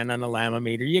 out of 10 on the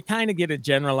Lammometer. You kind of get a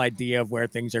general idea of where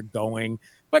things are going,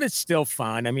 but it's still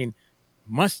fun. I mean,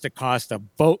 must have cost a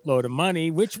boatload of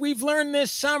money, which we've learned this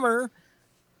summer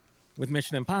with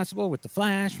Mission Impossible, with The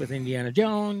Flash, with Indiana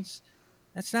Jones.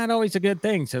 That's not always a good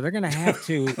thing. So they're going to have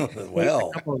to a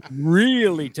couple of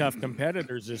really tough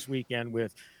competitors this weekend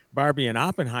with Barbie and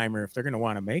Oppenheimer if they're going to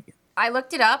want to make it. I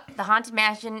looked it up. The Haunted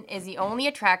Mansion is the only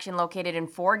attraction located in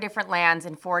 4 different lands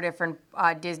and 4 different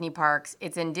Disney parks.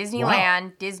 It's in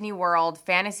Disneyland, Disney World,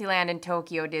 Fantasyland in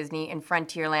Tokyo Disney, and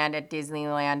Frontierland at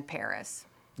Disneyland Paris.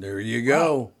 There you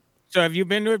go. Wow. So have you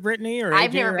been to it, Brittany? Or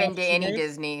I've AJ never or been to any Dave?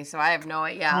 Disney, so I have no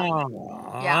idea.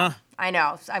 Aww. Yeah, I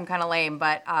know. I'm kind of lame,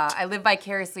 but I live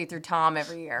vicariously through Tom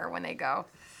every year when they go.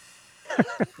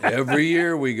 Every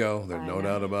year we go. There's no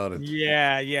doubt about it.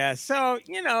 Yeah. So,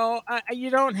 you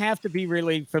don't have to be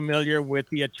really familiar with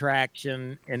the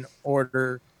attraction in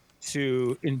order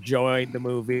to enjoy the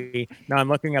movie. Now I'm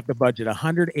looking up the budget,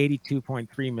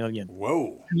 $182.3 million.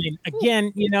 Whoa. I mean,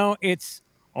 again, it's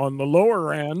on the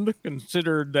lower end,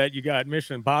 considered that you got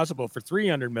Mission Impossible for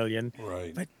 $300 million.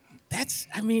 Right. But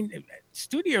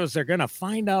studios are going to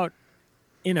find out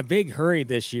in a big hurry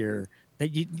this year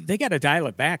that they got to dial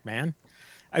it back, man.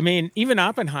 I mean, even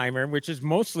Oppenheimer, which is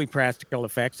mostly practical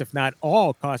effects, if not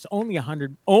all, costs only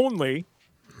 $100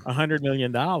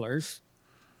 million. That's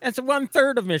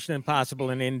 1/3 of Mission Impossible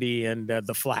and Indy and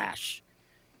The Flash,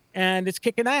 and it's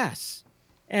kicking ass.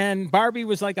 And Barbie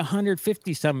was like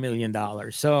 $150-some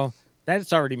million, so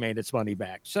that's already made its money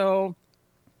back. So,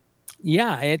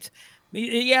 yeah,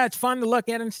 it's fun to look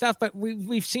at and stuff, but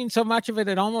we've seen so much of it,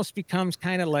 it almost becomes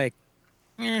kind of like,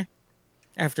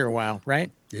 after a while,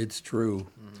 right? It's true.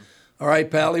 All right,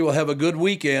 Pally, we'll have a good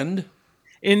weekend.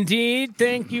 Indeed.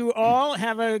 Thank you all.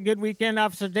 Have a good weekend,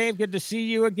 Officer Dave. Good to see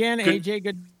you again. AJ,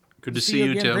 good to see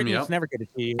you, again. Tim. Brittany, Yep. It's never good to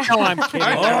see you. No, I'm kidding.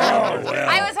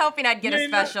 I was hoping I'd get a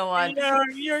special one.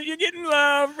 You're getting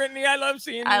love, Brittany. I love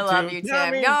seeing you. I love you,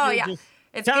 Tim. Tommy's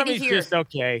It's good to Tommy's hear. just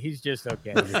okay. He's just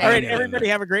okay. All right, everybody,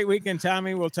 have a great weekend.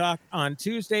 Tommy, we'll talk on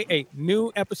Tuesday. A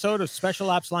new episode of Special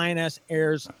Ops Lioness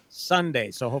airs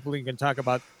Sunday. So hopefully we can talk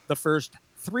about the first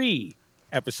 3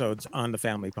 episodes on the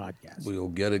Family Podcast. We'll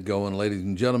get it going, ladies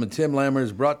and gentlemen. Tim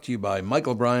Lammers, brought to you by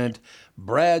Michael Bryant,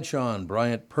 Bradshaw and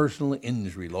Bryant Personal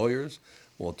Injury Lawyers.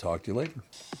 We'll talk to you later.